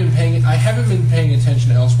 I haven't been paying attention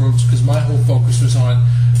to Elseworlds because my whole focus was on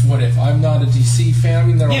What If. I'm not a DC fan. I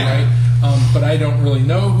mean, they're all right, but I don't really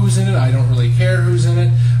know who's in it. I don't really care who's in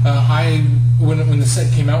it. When the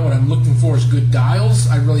set came out, what I'm looking for is good dials.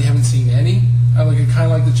 I really haven't seen any. I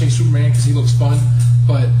kind of like the Chase Superman because he looks fun,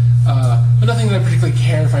 but nothing that I particularly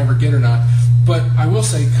care if I ever get or not. But I will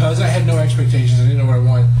say, because I had no expectations, I didn't know what I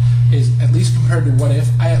wanted, is at least compared to What If,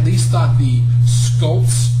 I at least thought the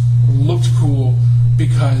sculpts looked cool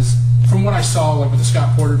because from what I saw, with the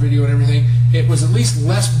Scott Porter video and everything, it was at least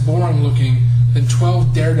less boring looking than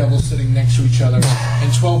 12 Daredevils sitting next to each other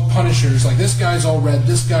and 12 Punishers. This guy's all red,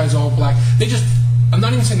 this guy's all black. I'm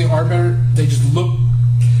not even saying they are better, they just look...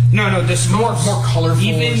 No, this more colorful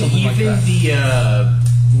even or something like that.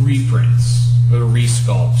 The reprints or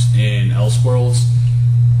resculpts in Elseworlds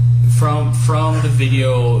from the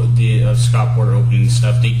video of Scott Porter opening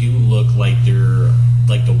stuff, they do look like they're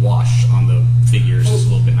like the wash on the figures is a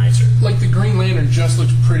little bit nicer. Like the Green Lantern just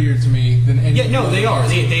looks prettier to me than any. Yeah, no, they are.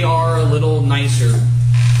 They are a little nicer.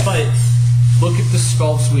 But look at the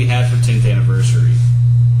sculpts we had for 10th anniversary.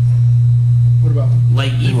 What about them?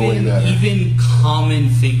 Like even common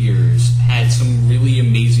figures had some really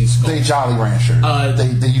amazing sculpts. They Jolly Rancher.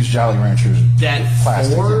 They use Jolly Ranchers. That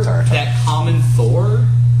plastic Thor, the entire time. that common Thor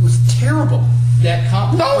was terrible. The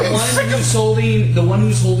one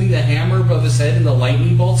who's holding the hammer above his head and the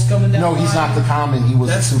lightning bolts coming down. No, he's not the common. He was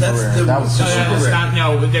the super rare. That was the super rare.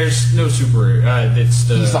 No, there's no super rare. He's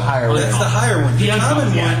the higher one. That's the higher one. The common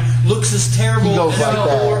one looks as terrible. He goes like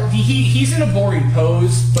that. He's in a boring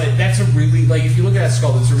pose, but that's a really, like, if you look at that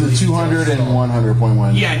skull, it's a really the 200 and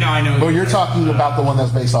 100.1. Yeah, no, I know. But you're talking about the one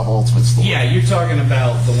that's based off Ultimate Story. Yeah, you're talking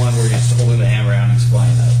about the one where he's holding the hammer out and he's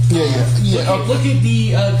flying up. Yeah. Look at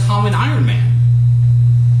the common Iron Man.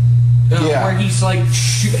 Where he's like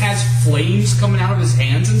has flames coming out of his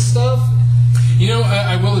hands and stuff. You know,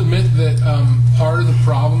 I will admit that part of the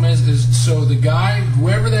problem is so the guy,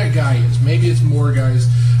 whoever that guy is, maybe it's more guys,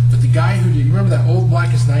 but the guy who did, you remember that old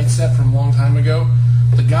Blackest Night set from a long time ago?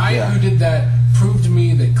 The guy who did that proved to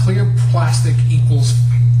me that clear plastic equals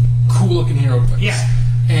cool looking heroclix. Yeah.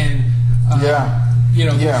 And you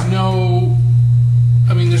know, there's no.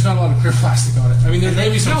 I mean, there's not a lot of clear plastic on it. I mean, there may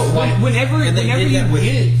be some. Whenever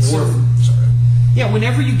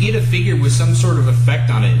you get a figure with some sort of effect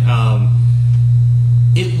on it,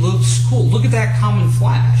 it looks cool. Look at that common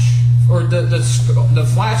Flash, or the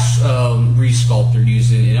Flash resculpt they're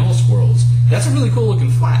using in Elseworlds. That's a really cool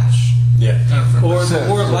looking Flash. Yeah. Or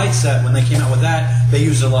Light Set, when they came out with that, they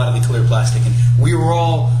used a lot of the clear plastic, and we were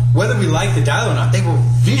all, whether we liked the dial or not, they were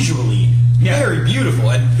visually very beautiful,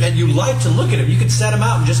 and you like to look at them. You could set them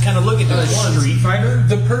out and just kind of look at them. Street Fighter,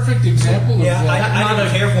 the perfect example.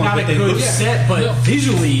 Not a good set, but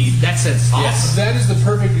visually that set's awesome. Yes, that is the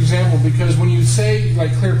perfect example, because when you say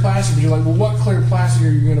like clear plastic, you're like, well, what clear plastic are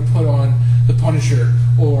you going to put on the Punisher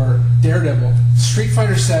or Daredevil? Street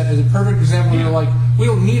Fighter set is a perfect example. You're like, we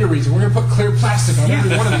don't need a reason. We're going to put clear plastic on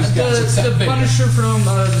every one of these guys. The Punisher from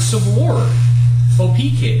the Civil War. OP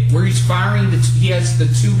kit, where he's firing he has the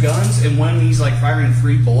two guns, and one he's like firing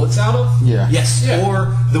 3 bullets out of.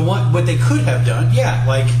 Or the one, what they could have done,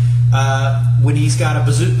 like when he's got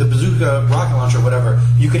the bazooka rocket launcher or whatever,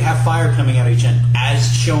 you could have fire coming out of each end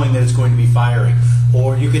as showing that it's going to be firing.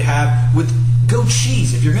 Or you could have go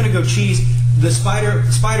cheese. If you're going to go cheese, the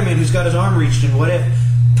Spider-Man who's got his arm reached in What If,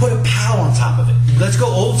 put a POW on top of it. Let's go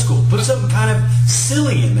old school. Put something kind of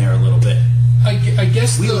silly in there a little bit. I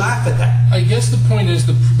guess we laugh at that. I guess the point is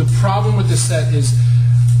the problem with the set is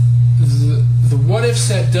the What If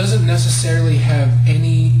set doesn't necessarily have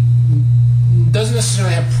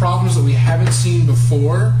problems that we haven't seen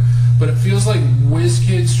before, but it feels like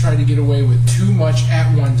WizKids tried to get away with too much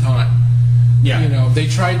at one time. Yeah. You know, they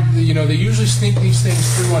tried. You know, they usually sneak these things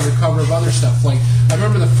through under cover of other stuff. Like I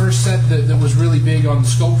remember the first set that was really big on the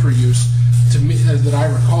sculpture use, to me, that I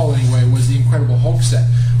recall anyway, was the Incredible Hulk set.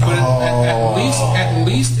 But at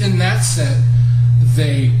least in that set,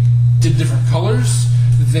 they did different colors.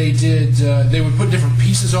 They did. They would put different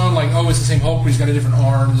pieces on, like, oh, it's the same Hulk, but he's got a different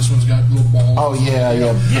arm. This one's got little balls. Oh yeah.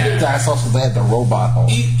 That's also they had the robot Hulk.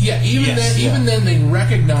 Even then, they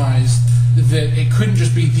recognized that it couldn't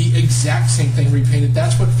just be the exact same thing repainted.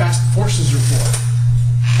 That's what Fast Forces are for.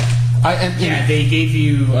 They gave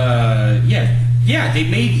you. They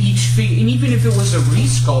made each figure, and even if it was a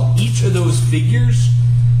resculpt, each of those figures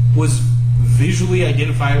was visually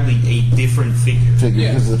identifiably a different figure.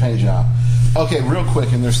 Because of the paint job. Okay, real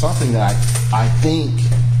quick, and there's something that I think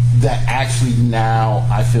that actually now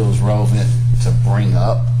I feel is relevant to bring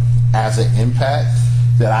up as an impact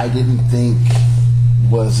that I didn't think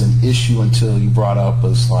was an issue until you brought up,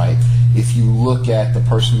 was like, if you look at the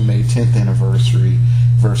person who made 10th anniversary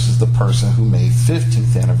versus the person who made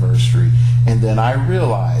 15th anniversary, and then I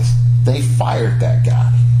realized they fired that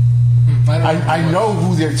guy. I know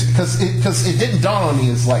who they're, because it didn't dawn on me.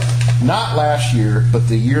 It's like not last year, but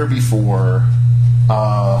the year before.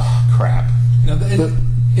 Crap. Now,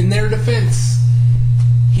 in their defense,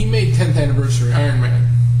 he made 10th anniversary Iron Man.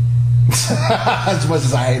 As much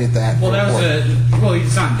as I hated that. Well, he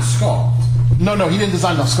designed the skull. No, he didn't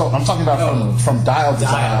design the skull. I'm talking about from Dial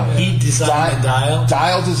Design. He designed the Dial?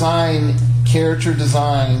 Dial Design, character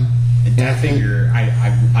design. And that figure,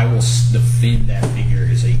 I will defend that figure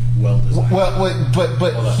as a well-designed. Well,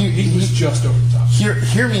 but he was just over the top.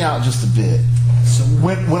 Hear me out just a bit. So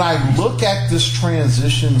when I look at this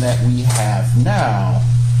transition that we have now,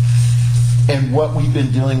 and what we've been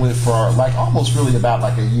dealing with for almost really about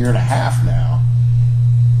like a year and a half now,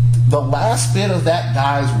 the last bit of that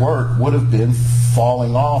guy's work would have been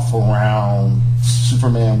falling off around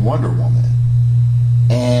Superman, Wonder Woman.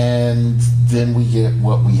 And then we get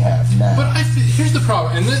what we have now. But here's the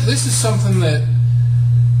problem, and this is something that,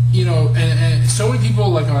 you know, and so many people,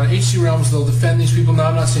 like on HC Realms, they'll defend these people. Now,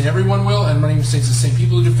 I'm not saying everyone will, and I'm not even saying it's the same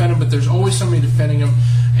people who defend them, but there's always somebody defending them.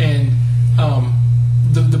 And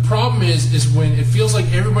the problem is when it feels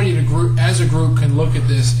like everybody in a group, as a group, can look at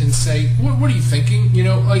this and say, what are you thinking? You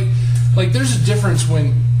know, like there's a difference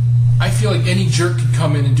when I feel like any jerk could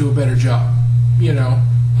come in and do a better job. You know,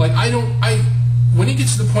 like when it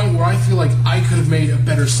gets to the point where I feel like I could have made a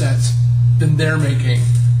better set than they're making,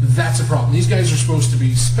 that's a problem. These guys are supposed to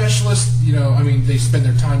be specialists. You know, I mean, they spend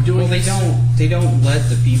their time doing. Well, they don't let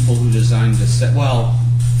the people who design the set. Well,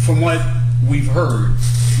 from what we've heard,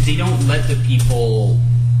 they don't let the people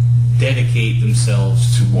dedicate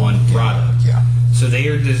themselves to one product. Yeah. So they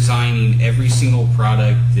are designing every single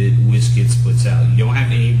product that WizKids puts out. You don't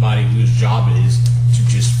have anybody whose job it is to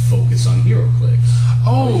just focus on HeroClix.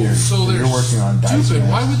 Oh, so they're working on dice stupid. masters.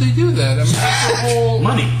 Why would they do that? I mean, that's the whole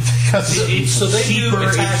Money. So they do cheaper,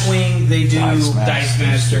 Attack Wing, they do Dice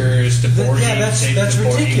Masters, the board yeah, games, that's the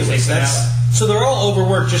board games ridiculous. they put That's out. so they're all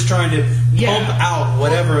overworked, just trying to pump out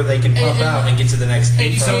whatever they can pump out and get to the next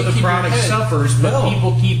game. So the keep your product head. suffers, but No.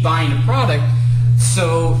 people keep buying the product,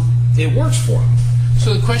 so it works for them.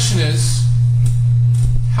 So the question is,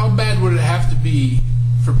 how bad would it have to be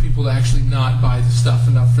for people to actually not buy the stuff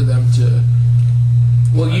enough for them to?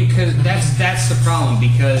 Well, that's the problem,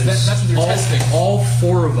 because That's what they're testing. all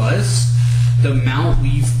four of us, the amount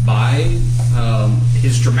we've buy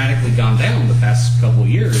has dramatically gone down the past couple of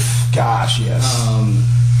years. Gosh, yes.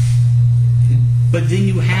 But then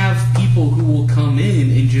you have people who will come in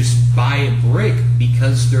and just buy a brick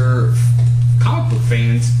because they're comic book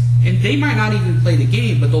fans, and they might not even play the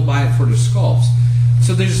game, but they'll buy it for the sculpts.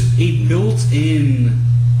 So there's a built-in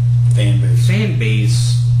fan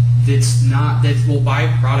base that will buy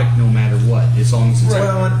a product no matter what, as long as it's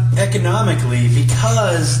Well, and economically,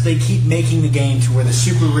 because they keep making the game to where the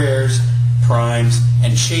super rares, primes,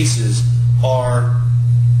 and chases are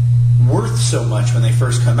worth so much when they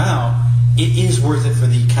first come out, it is worth it for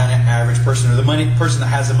the kind of average person or the person that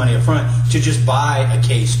has the money up front to just buy a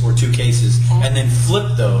case or two cases and then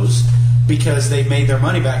flip those because they've made their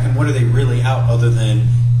money back. And what are they really out other than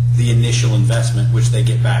the initial investment, which they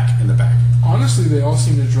get back in the back? Honestly, they all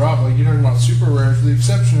seem to drop. Like you're talking about super rares, with the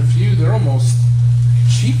exception of a few, they're almost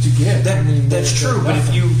cheap to get. That, I mean, that's they're true, but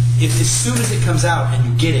nothing. if as soon as it comes out and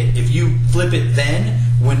you get it, if you flip it then,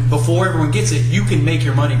 before everyone gets it, you can make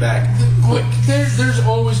your money back quick. There's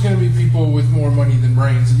always going to be people with more money than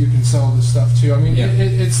brains that you can sell this stuff to. I mean,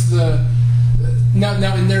 it's the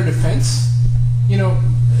now in their defense, and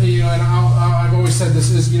I've always said this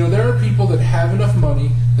is, there are people that have enough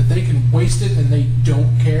money that they can waste it and they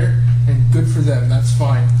don't care, and good for them. That's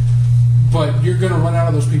fine. But you're going to run out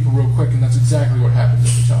of those people real quick, and that's exactly what happens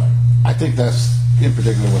every time. I think that's in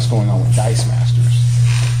particular what's going on with Dice Masters.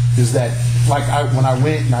 Is that when I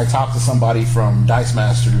went and I talked to somebody from Dice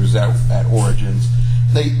Masters at Origins,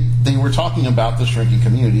 they were talking about the shrinking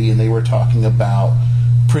community, and they were talking about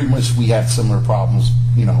pretty much we had similar problems,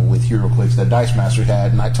 with HeroClix that Dice Masters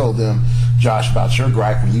had. And I told them, Josh, about your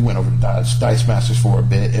gripe when you went over to Dice Masters for a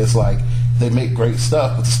bit. It's like they make great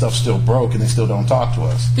stuff, but the stuff's still broke, and they still don't talk to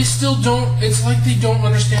us. They still don't. It's like they don't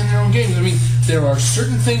understand their own games. I mean, there are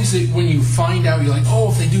certain things that when you find out, you're like,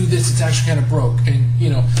 oh, if they do this, it's actually kind of broke, and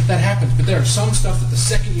that happens. But there are some stuff that the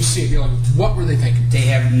second you see it, you're like, what were they thinking? They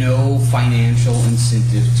have no financial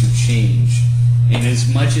incentive to change. And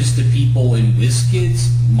as much as the people in WizKids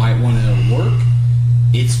might want to work,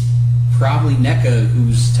 it's probably NECA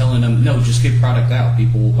who's telling them, no, just get product out.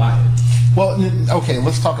 People will buy it. Well, okay,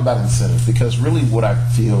 let's talk about incentive, because really what I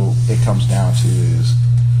feel it comes down to is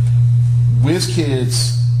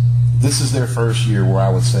WizKids, this is their first year where I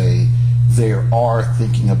would say they are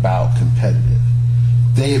thinking about competitive.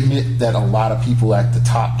 They admit that a lot of people at the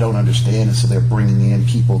top don't understand, and so they're bringing in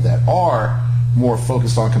people that are more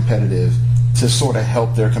focused on competitive to sort of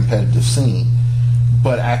help their competitive scene.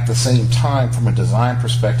 But at the same time, from a design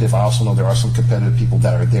perspective, I also know there are some competitive people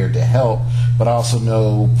that are there to help, but I also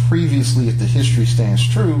know previously, if the history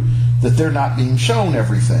stands true, that they're not being shown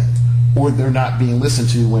everything, or they're not being listened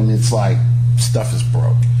to when it's like stuff is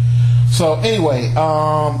broke. So anyway,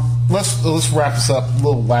 let's wrap this up.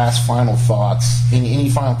 Little last final thoughts. Any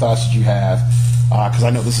final thoughts that you have? Because I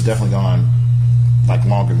know this has definitely gone like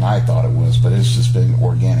longer than I thought it was, but it's just been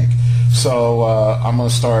organic. So I'm going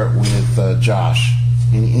to start with Josh.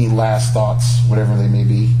 Any last thoughts, whatever they may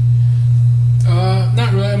be?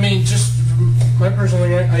 Not really. I mean, just my personal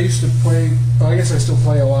thing, I used to play, well, I guess I still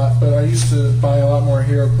play a lot, but I used to buy a lot more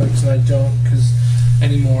heroclix, and I don't because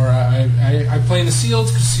anymore. I play in the sealeds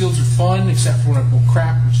because sealeds are fun, except for when I pull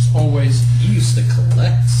crap, which is always... You used to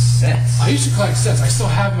collect sets. I used to collect sets. I still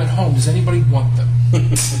have them at home. Does anybody want them?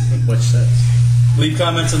 What sets? Leave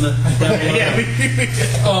comments on the...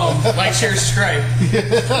 Like, share, subscribe.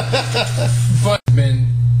 But been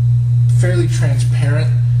fairly transparent,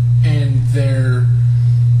 and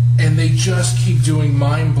they just keep doing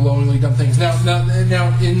mind-blowingly dumb things. Now,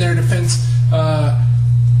 in their defense,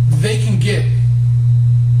 they can get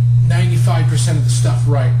 95% of the stuff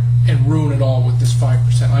right and ruin it all with this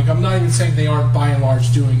 5%. Like, I'm not even saying they aren't by and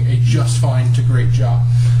large doing a just fine to great job,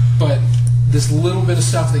 but this little bit of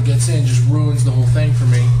stuff that gets in just ruins the whole thing for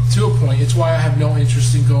me to a point. It's why I have no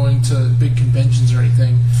interest in going to big conventions or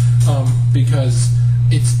anything, because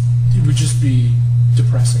it would just be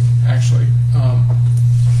depressing, actually.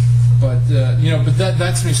 But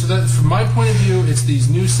that's me. So that, from my point of view, it's these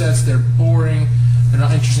new sets. They're boring. They're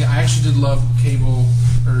not interesting. I actually did love Cable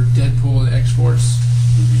or Deadpool and X-Force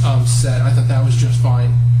set. I thought that was just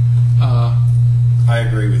fine. I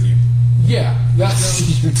agree with you. Yeah, that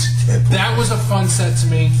was a fun set to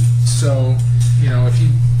me. So, if you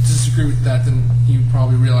disagree with that, then you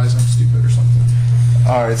probably realize I'm stupid or something.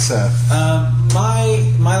 All right, Seth.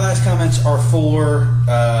 My last comments are for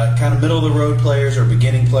kind of middle of the road players or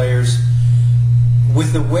beginning players.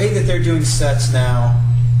 With the way that they're doing sets now,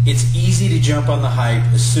 it's easy to jump on the hype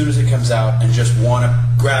as soon as it comes out and just want to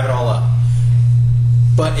grab it all up.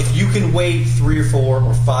 But if you can wait 3 or 4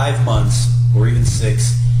 or 5 months or even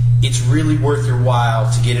 6, it's really worth your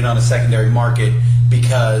while to get it on a secondary market,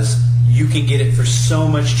 because you can get it for so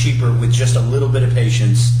much cheaper with just a little bit of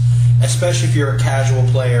patience, especially if you're a casual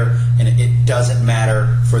player and it doesn't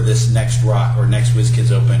matter for this next Rock or next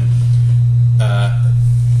WizKids Open,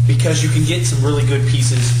 because you can get some really good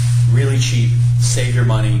pieces really cheap, save your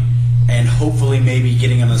money, and hopefully maybe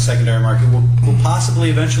getting on the secondary market will possibly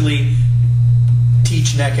eventually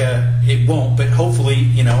teach NECA. It won't, but hopefully,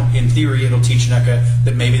 in theory, it'll teach NECA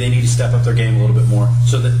that maybe they need to step up their game a little bit more,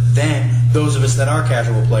 so that then those of us that are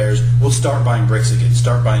casual players will start buying bricks again,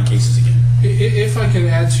 start buying cases again. If I can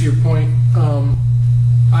add to your point,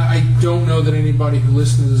 I don't know that anybody who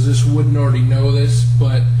listens to this wouldn't already know this,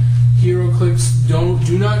 but heroclix,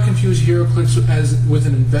 do not confuse heroclix with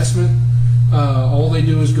an investment. All they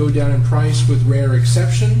do is go down in price with rare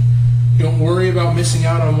exception. Don't worry about missing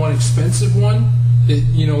out on one expensive one. That,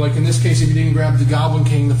 like in this case, if you didn't grab the Goblin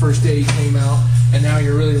King the first day he came out, and now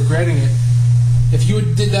you're really regretting it. If you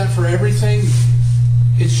did that for everything,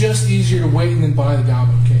 it's just easier to wait and then buy the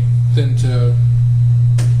Goblin King than to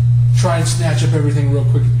try and snatch up everything real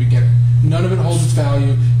quick at the beginning. None of it holds its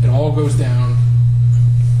value. It all goes down.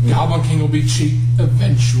 Goblin King will be cheap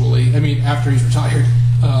eventually. I mean, after he's retired.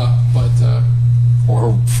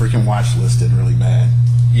 Or freaking watch listed really bad.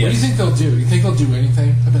 Yes. What do you think they'll do? You think they'll do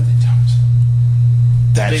anything? I bet they don't.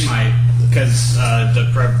 They might, because the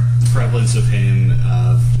prevalence of him,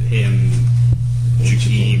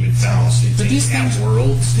 Jakeem, and Faust, but these things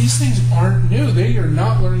aren't new. They are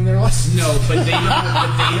not learning their lessons. No, but they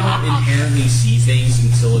don't inherently see things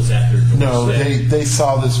until it's at their doorstep. No, they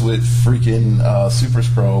saw this with freaking Super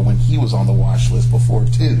Pro when he was on the watch list before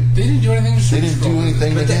too. They didn't do anything to Super They didn't do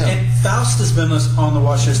anything to him. And Faust has been on the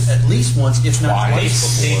watch list at least once, if not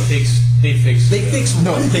twice before. They fixed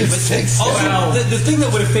one thing, but also the thing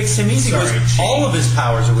that would have fixed him easy was all of his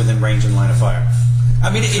powers are within range and line of fire.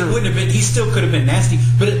 I mean, it wouldn't have been. He still could have been nasty,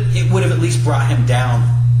 but it would have at least brought him down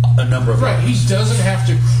a number of levels. He doesn't have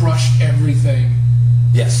to crush everything.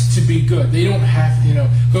 Yes. To be good, they don't have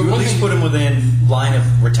But you at least put him within line of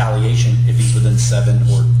retaliation if he's within 7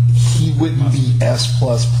 or. He wouldn't be S++.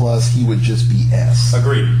 He would just be S.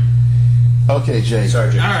 Agreed. Okay, Jay.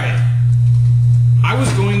 Sorry, Jay. All right. I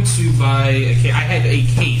was going to buy I had a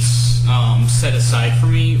case set aside for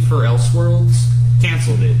me for Elseworlds.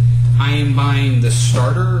 Canceled it. I am buying the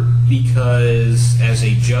starter because, as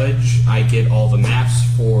a judge, I get all the maps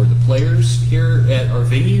for the players here at our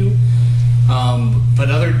venue. But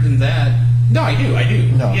other than that, no, I do.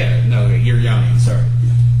 No. Yeah, no, you're yawning. Sorry.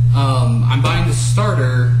 I'm buying the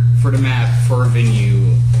starter for the map for a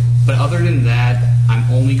venue. But other than that, I'm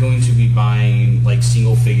only going to be buying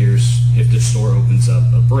single figures if the store opens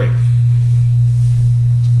up a brick.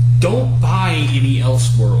 Don't buy any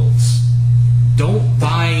Elseworlds. Don't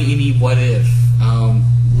buy any What If.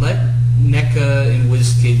 Let NECA and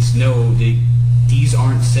WizKids know that these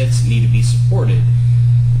aren't sets that need to be supported.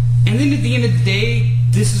 And then at the end of the day,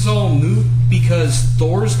 this is all moot because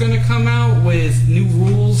Thor's going to come out with new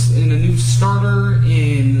rules and a new starter,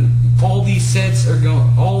 and all these sets are going,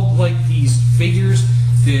 all like these figures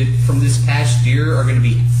that from this past year are going to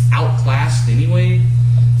be outclassed anyway.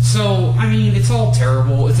 So I mean, it's all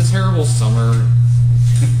terrible. It's a terrible summer.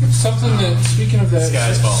 Something that, speaking of that,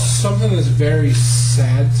 Sky's falling. something that's very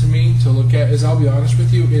sad to me to look at is, I'll be honest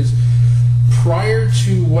with you, is prior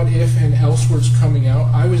to What If and Elseworlds coming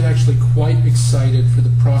out, I was actually quite excited for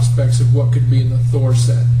the prospects of what could be in the Thor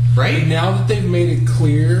set. Right. And now that they've made it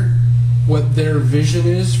clear what their vision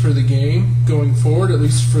is for the game going forward, at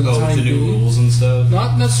least for the time The new being. rules and stuff.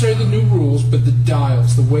 Not necessarily the new rules, but the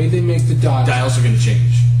dials, the way they make the dials. Dials are going to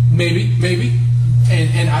change. Maybe.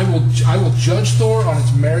 And I will judge Thor on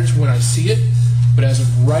its merits when I see it, but as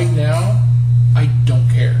of right now, I don't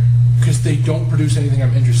care because they don't produce anything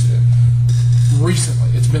I'm interested in. Recently,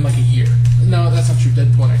 it's been like a year. No, that's not true.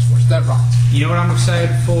 Deadpool and X-Force, that rocks. You know what I'm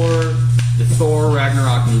excited for? The Thor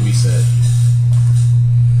Ragnarok movie set.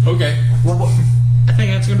 Okay. I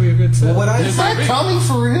think that's going to be a good set. Is that coming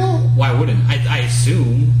for real? Why wouldn't? I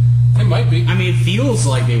assume. It might be. I mean, it feels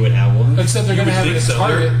like they would have one. Except they're You going to would have it think at so.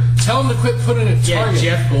 Target. Tell them to quit putting it at Yeah, Target.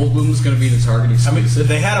 Jeff Goldblum's going to be the Target I mean, exclusive.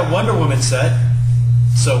 they had a Wonder Woman set,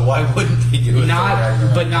 so why wouldn't they do it?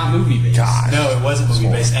 But not movie based. God. No, it wasn't movie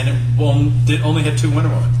based, and it only had 2 Wonder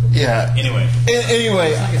Women. Yeah. Anyway,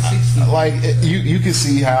 Anyway, like a 60. like you can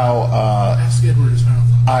see how Ask Edward his final thought.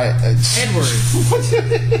 Edward.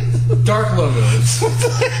 Dark Logos.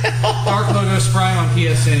 Dark Logos Prime on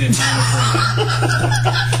PSN and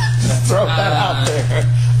throw that out there.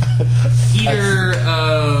 Eater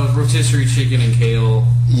of rotisserie chicken and kale.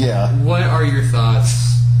 Yeah. What are your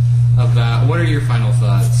thoughts about? What are your final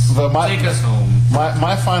thoughts? But Take us home.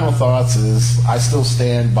 My final thoughts is I still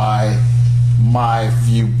stand by my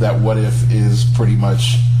view that What If is pretty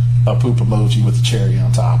much a poop emoji with a cherry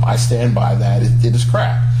on top. I stand by that. It is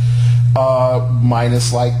crap.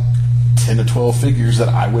 Minus like 10 to 12 figures that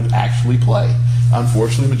I would actually play.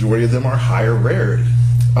 Unfortunately, the majority of them are higher rarity.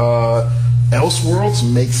 Elseworlds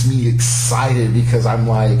makes me excited because I'm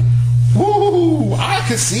like, woo, I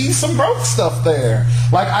could see some broke stuff there.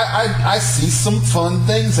 Like, I see some fun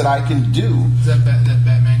things that I can do. Is that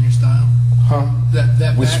Batman your style? Huh?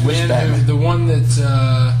 That Which Batman, Batman? the one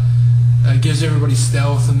that gives everybody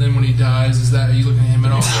stealth, and then when he dies, are you looking at him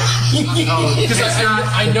at all? Because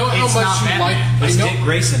I know how it's much not you Batman. like. it's I know Dick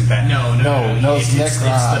Grayson Batman. No, it's it's the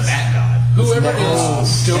Necron. Bat God. whoever it Necron.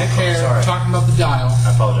 is, don't Necron, care. sorry. Talking about the dial.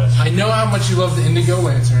 I apologize. I know how much you love the Indigo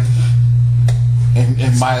Lantern.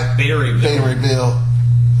 And my Beta Ray Bill. Beta Ray Bill.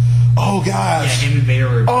 Oh Yeah, gosh. him and Beta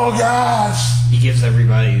Ray Bill. Oh gosh. He gives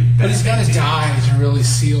everybody. But he's got to die to really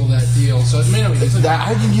seal that deal. So it may not be. That,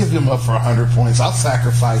 I can give him up for 100 points. I'll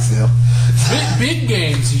sacrifice him. Big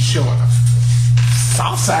games, he's showing up.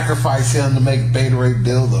 I'll sacrifice him to make Beta Ray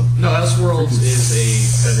Bill the. No, Elseworlds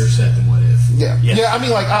is a better set than What If. Yeah. Yes. Yeah. I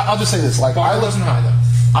mean, like I'll just say this. Like Bar I look. wasn't high though.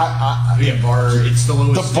 Yeah, bar. It's the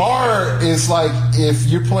lowest. The bar is like if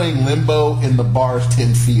you're playing Limbo and the bar is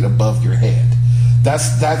 10 feet above your head.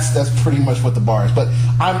 That's pretty much what the bar is. But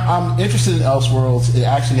I'm interested in Elseworlds. It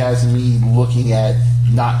actually has me looking at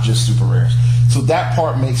not just super rares. So that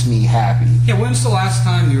part makes me happy. Yeah, when's the last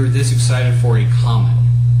time you were this excited for a common?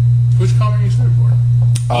 Which comic are you excited for?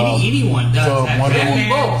 Anyone. That Wonder Batman,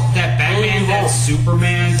 Woman. that Batman, that Both.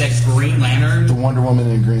 Superman, that Green Lantern. The Wonder Woman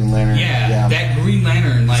and Green Lantern. Yeah, that Green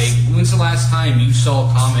Lantern. Like, when's the last time you saw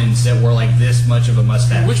commons that were like this much of a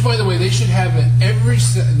must-have? Which, by the way, they should have it every.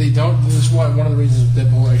 They don't. This is why one of the reasons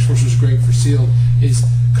Deadpool and X-Force was great for sealed is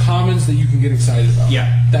commons that you can get excited about.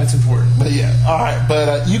 Yeah. That's important. But yeah, all right.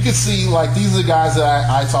 But you can see, like, these are the guys that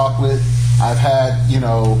I talk with. I've had,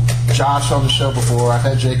 Josh on the show before. I've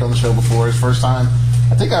had Jake on the show before. It's first time.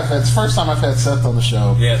 I think it's the first time I've had Seth on the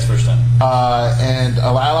show. Yeah, it's first time. And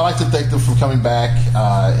I like to thank them for coming back.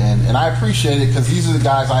 And I appreciate it because these are the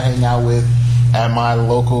guys I hang out with at my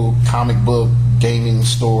local comic book gaming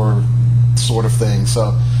store sort of thing.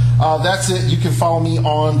 So that's it. You can follow me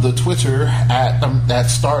on the Twitter at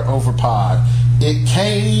StartOverPod. It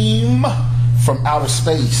came from outer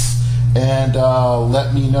space. And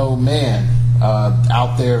let me know, man.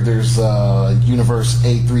 Out there's Universe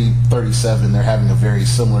A337. They're having a very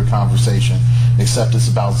similar conversation, except it's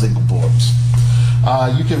about Zingleborbs.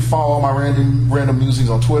 You can follow all my random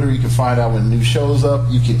musings on Twitter. You can find out when new shows up.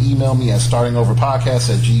 You can email me at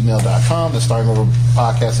startingoverpodcast@gmail.com. That's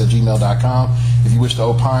startingoverpodcast@gmail.com. If you wish to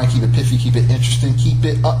opine, keep it piffy, keep it interesting, keep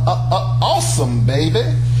it awesome, baby.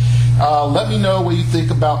 Let me know what you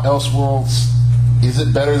think about Elseworlds. Is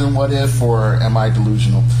it better than What If, or am I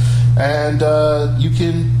delusional? And you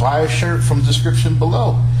can buy a shirt from the description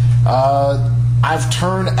below. I've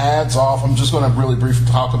turned ads off. I'm just going to really briefly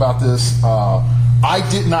talk about this. I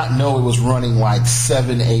did not know it was running like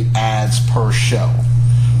 7-8 ads per show.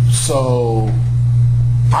 So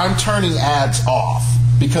I'm turning ads off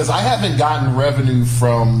because I haven't gotten revenue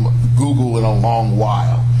from Google in a long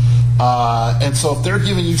while. And so if they're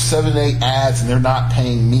giving you 7-8 ads and they're not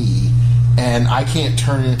paying me, and I can't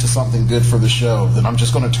turn it into something good for the show, then I'm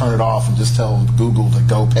just going to turn it off and just tell Google to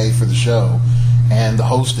go pay for the show and the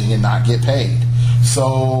hosting and not get paid.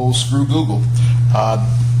 So screw Google.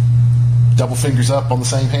 Double fingers up on the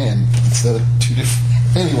same hand instead of two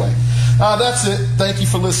different. Anyway, that's it. Thank you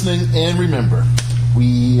for listening. And remember,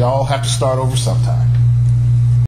 we all have to start over sometime.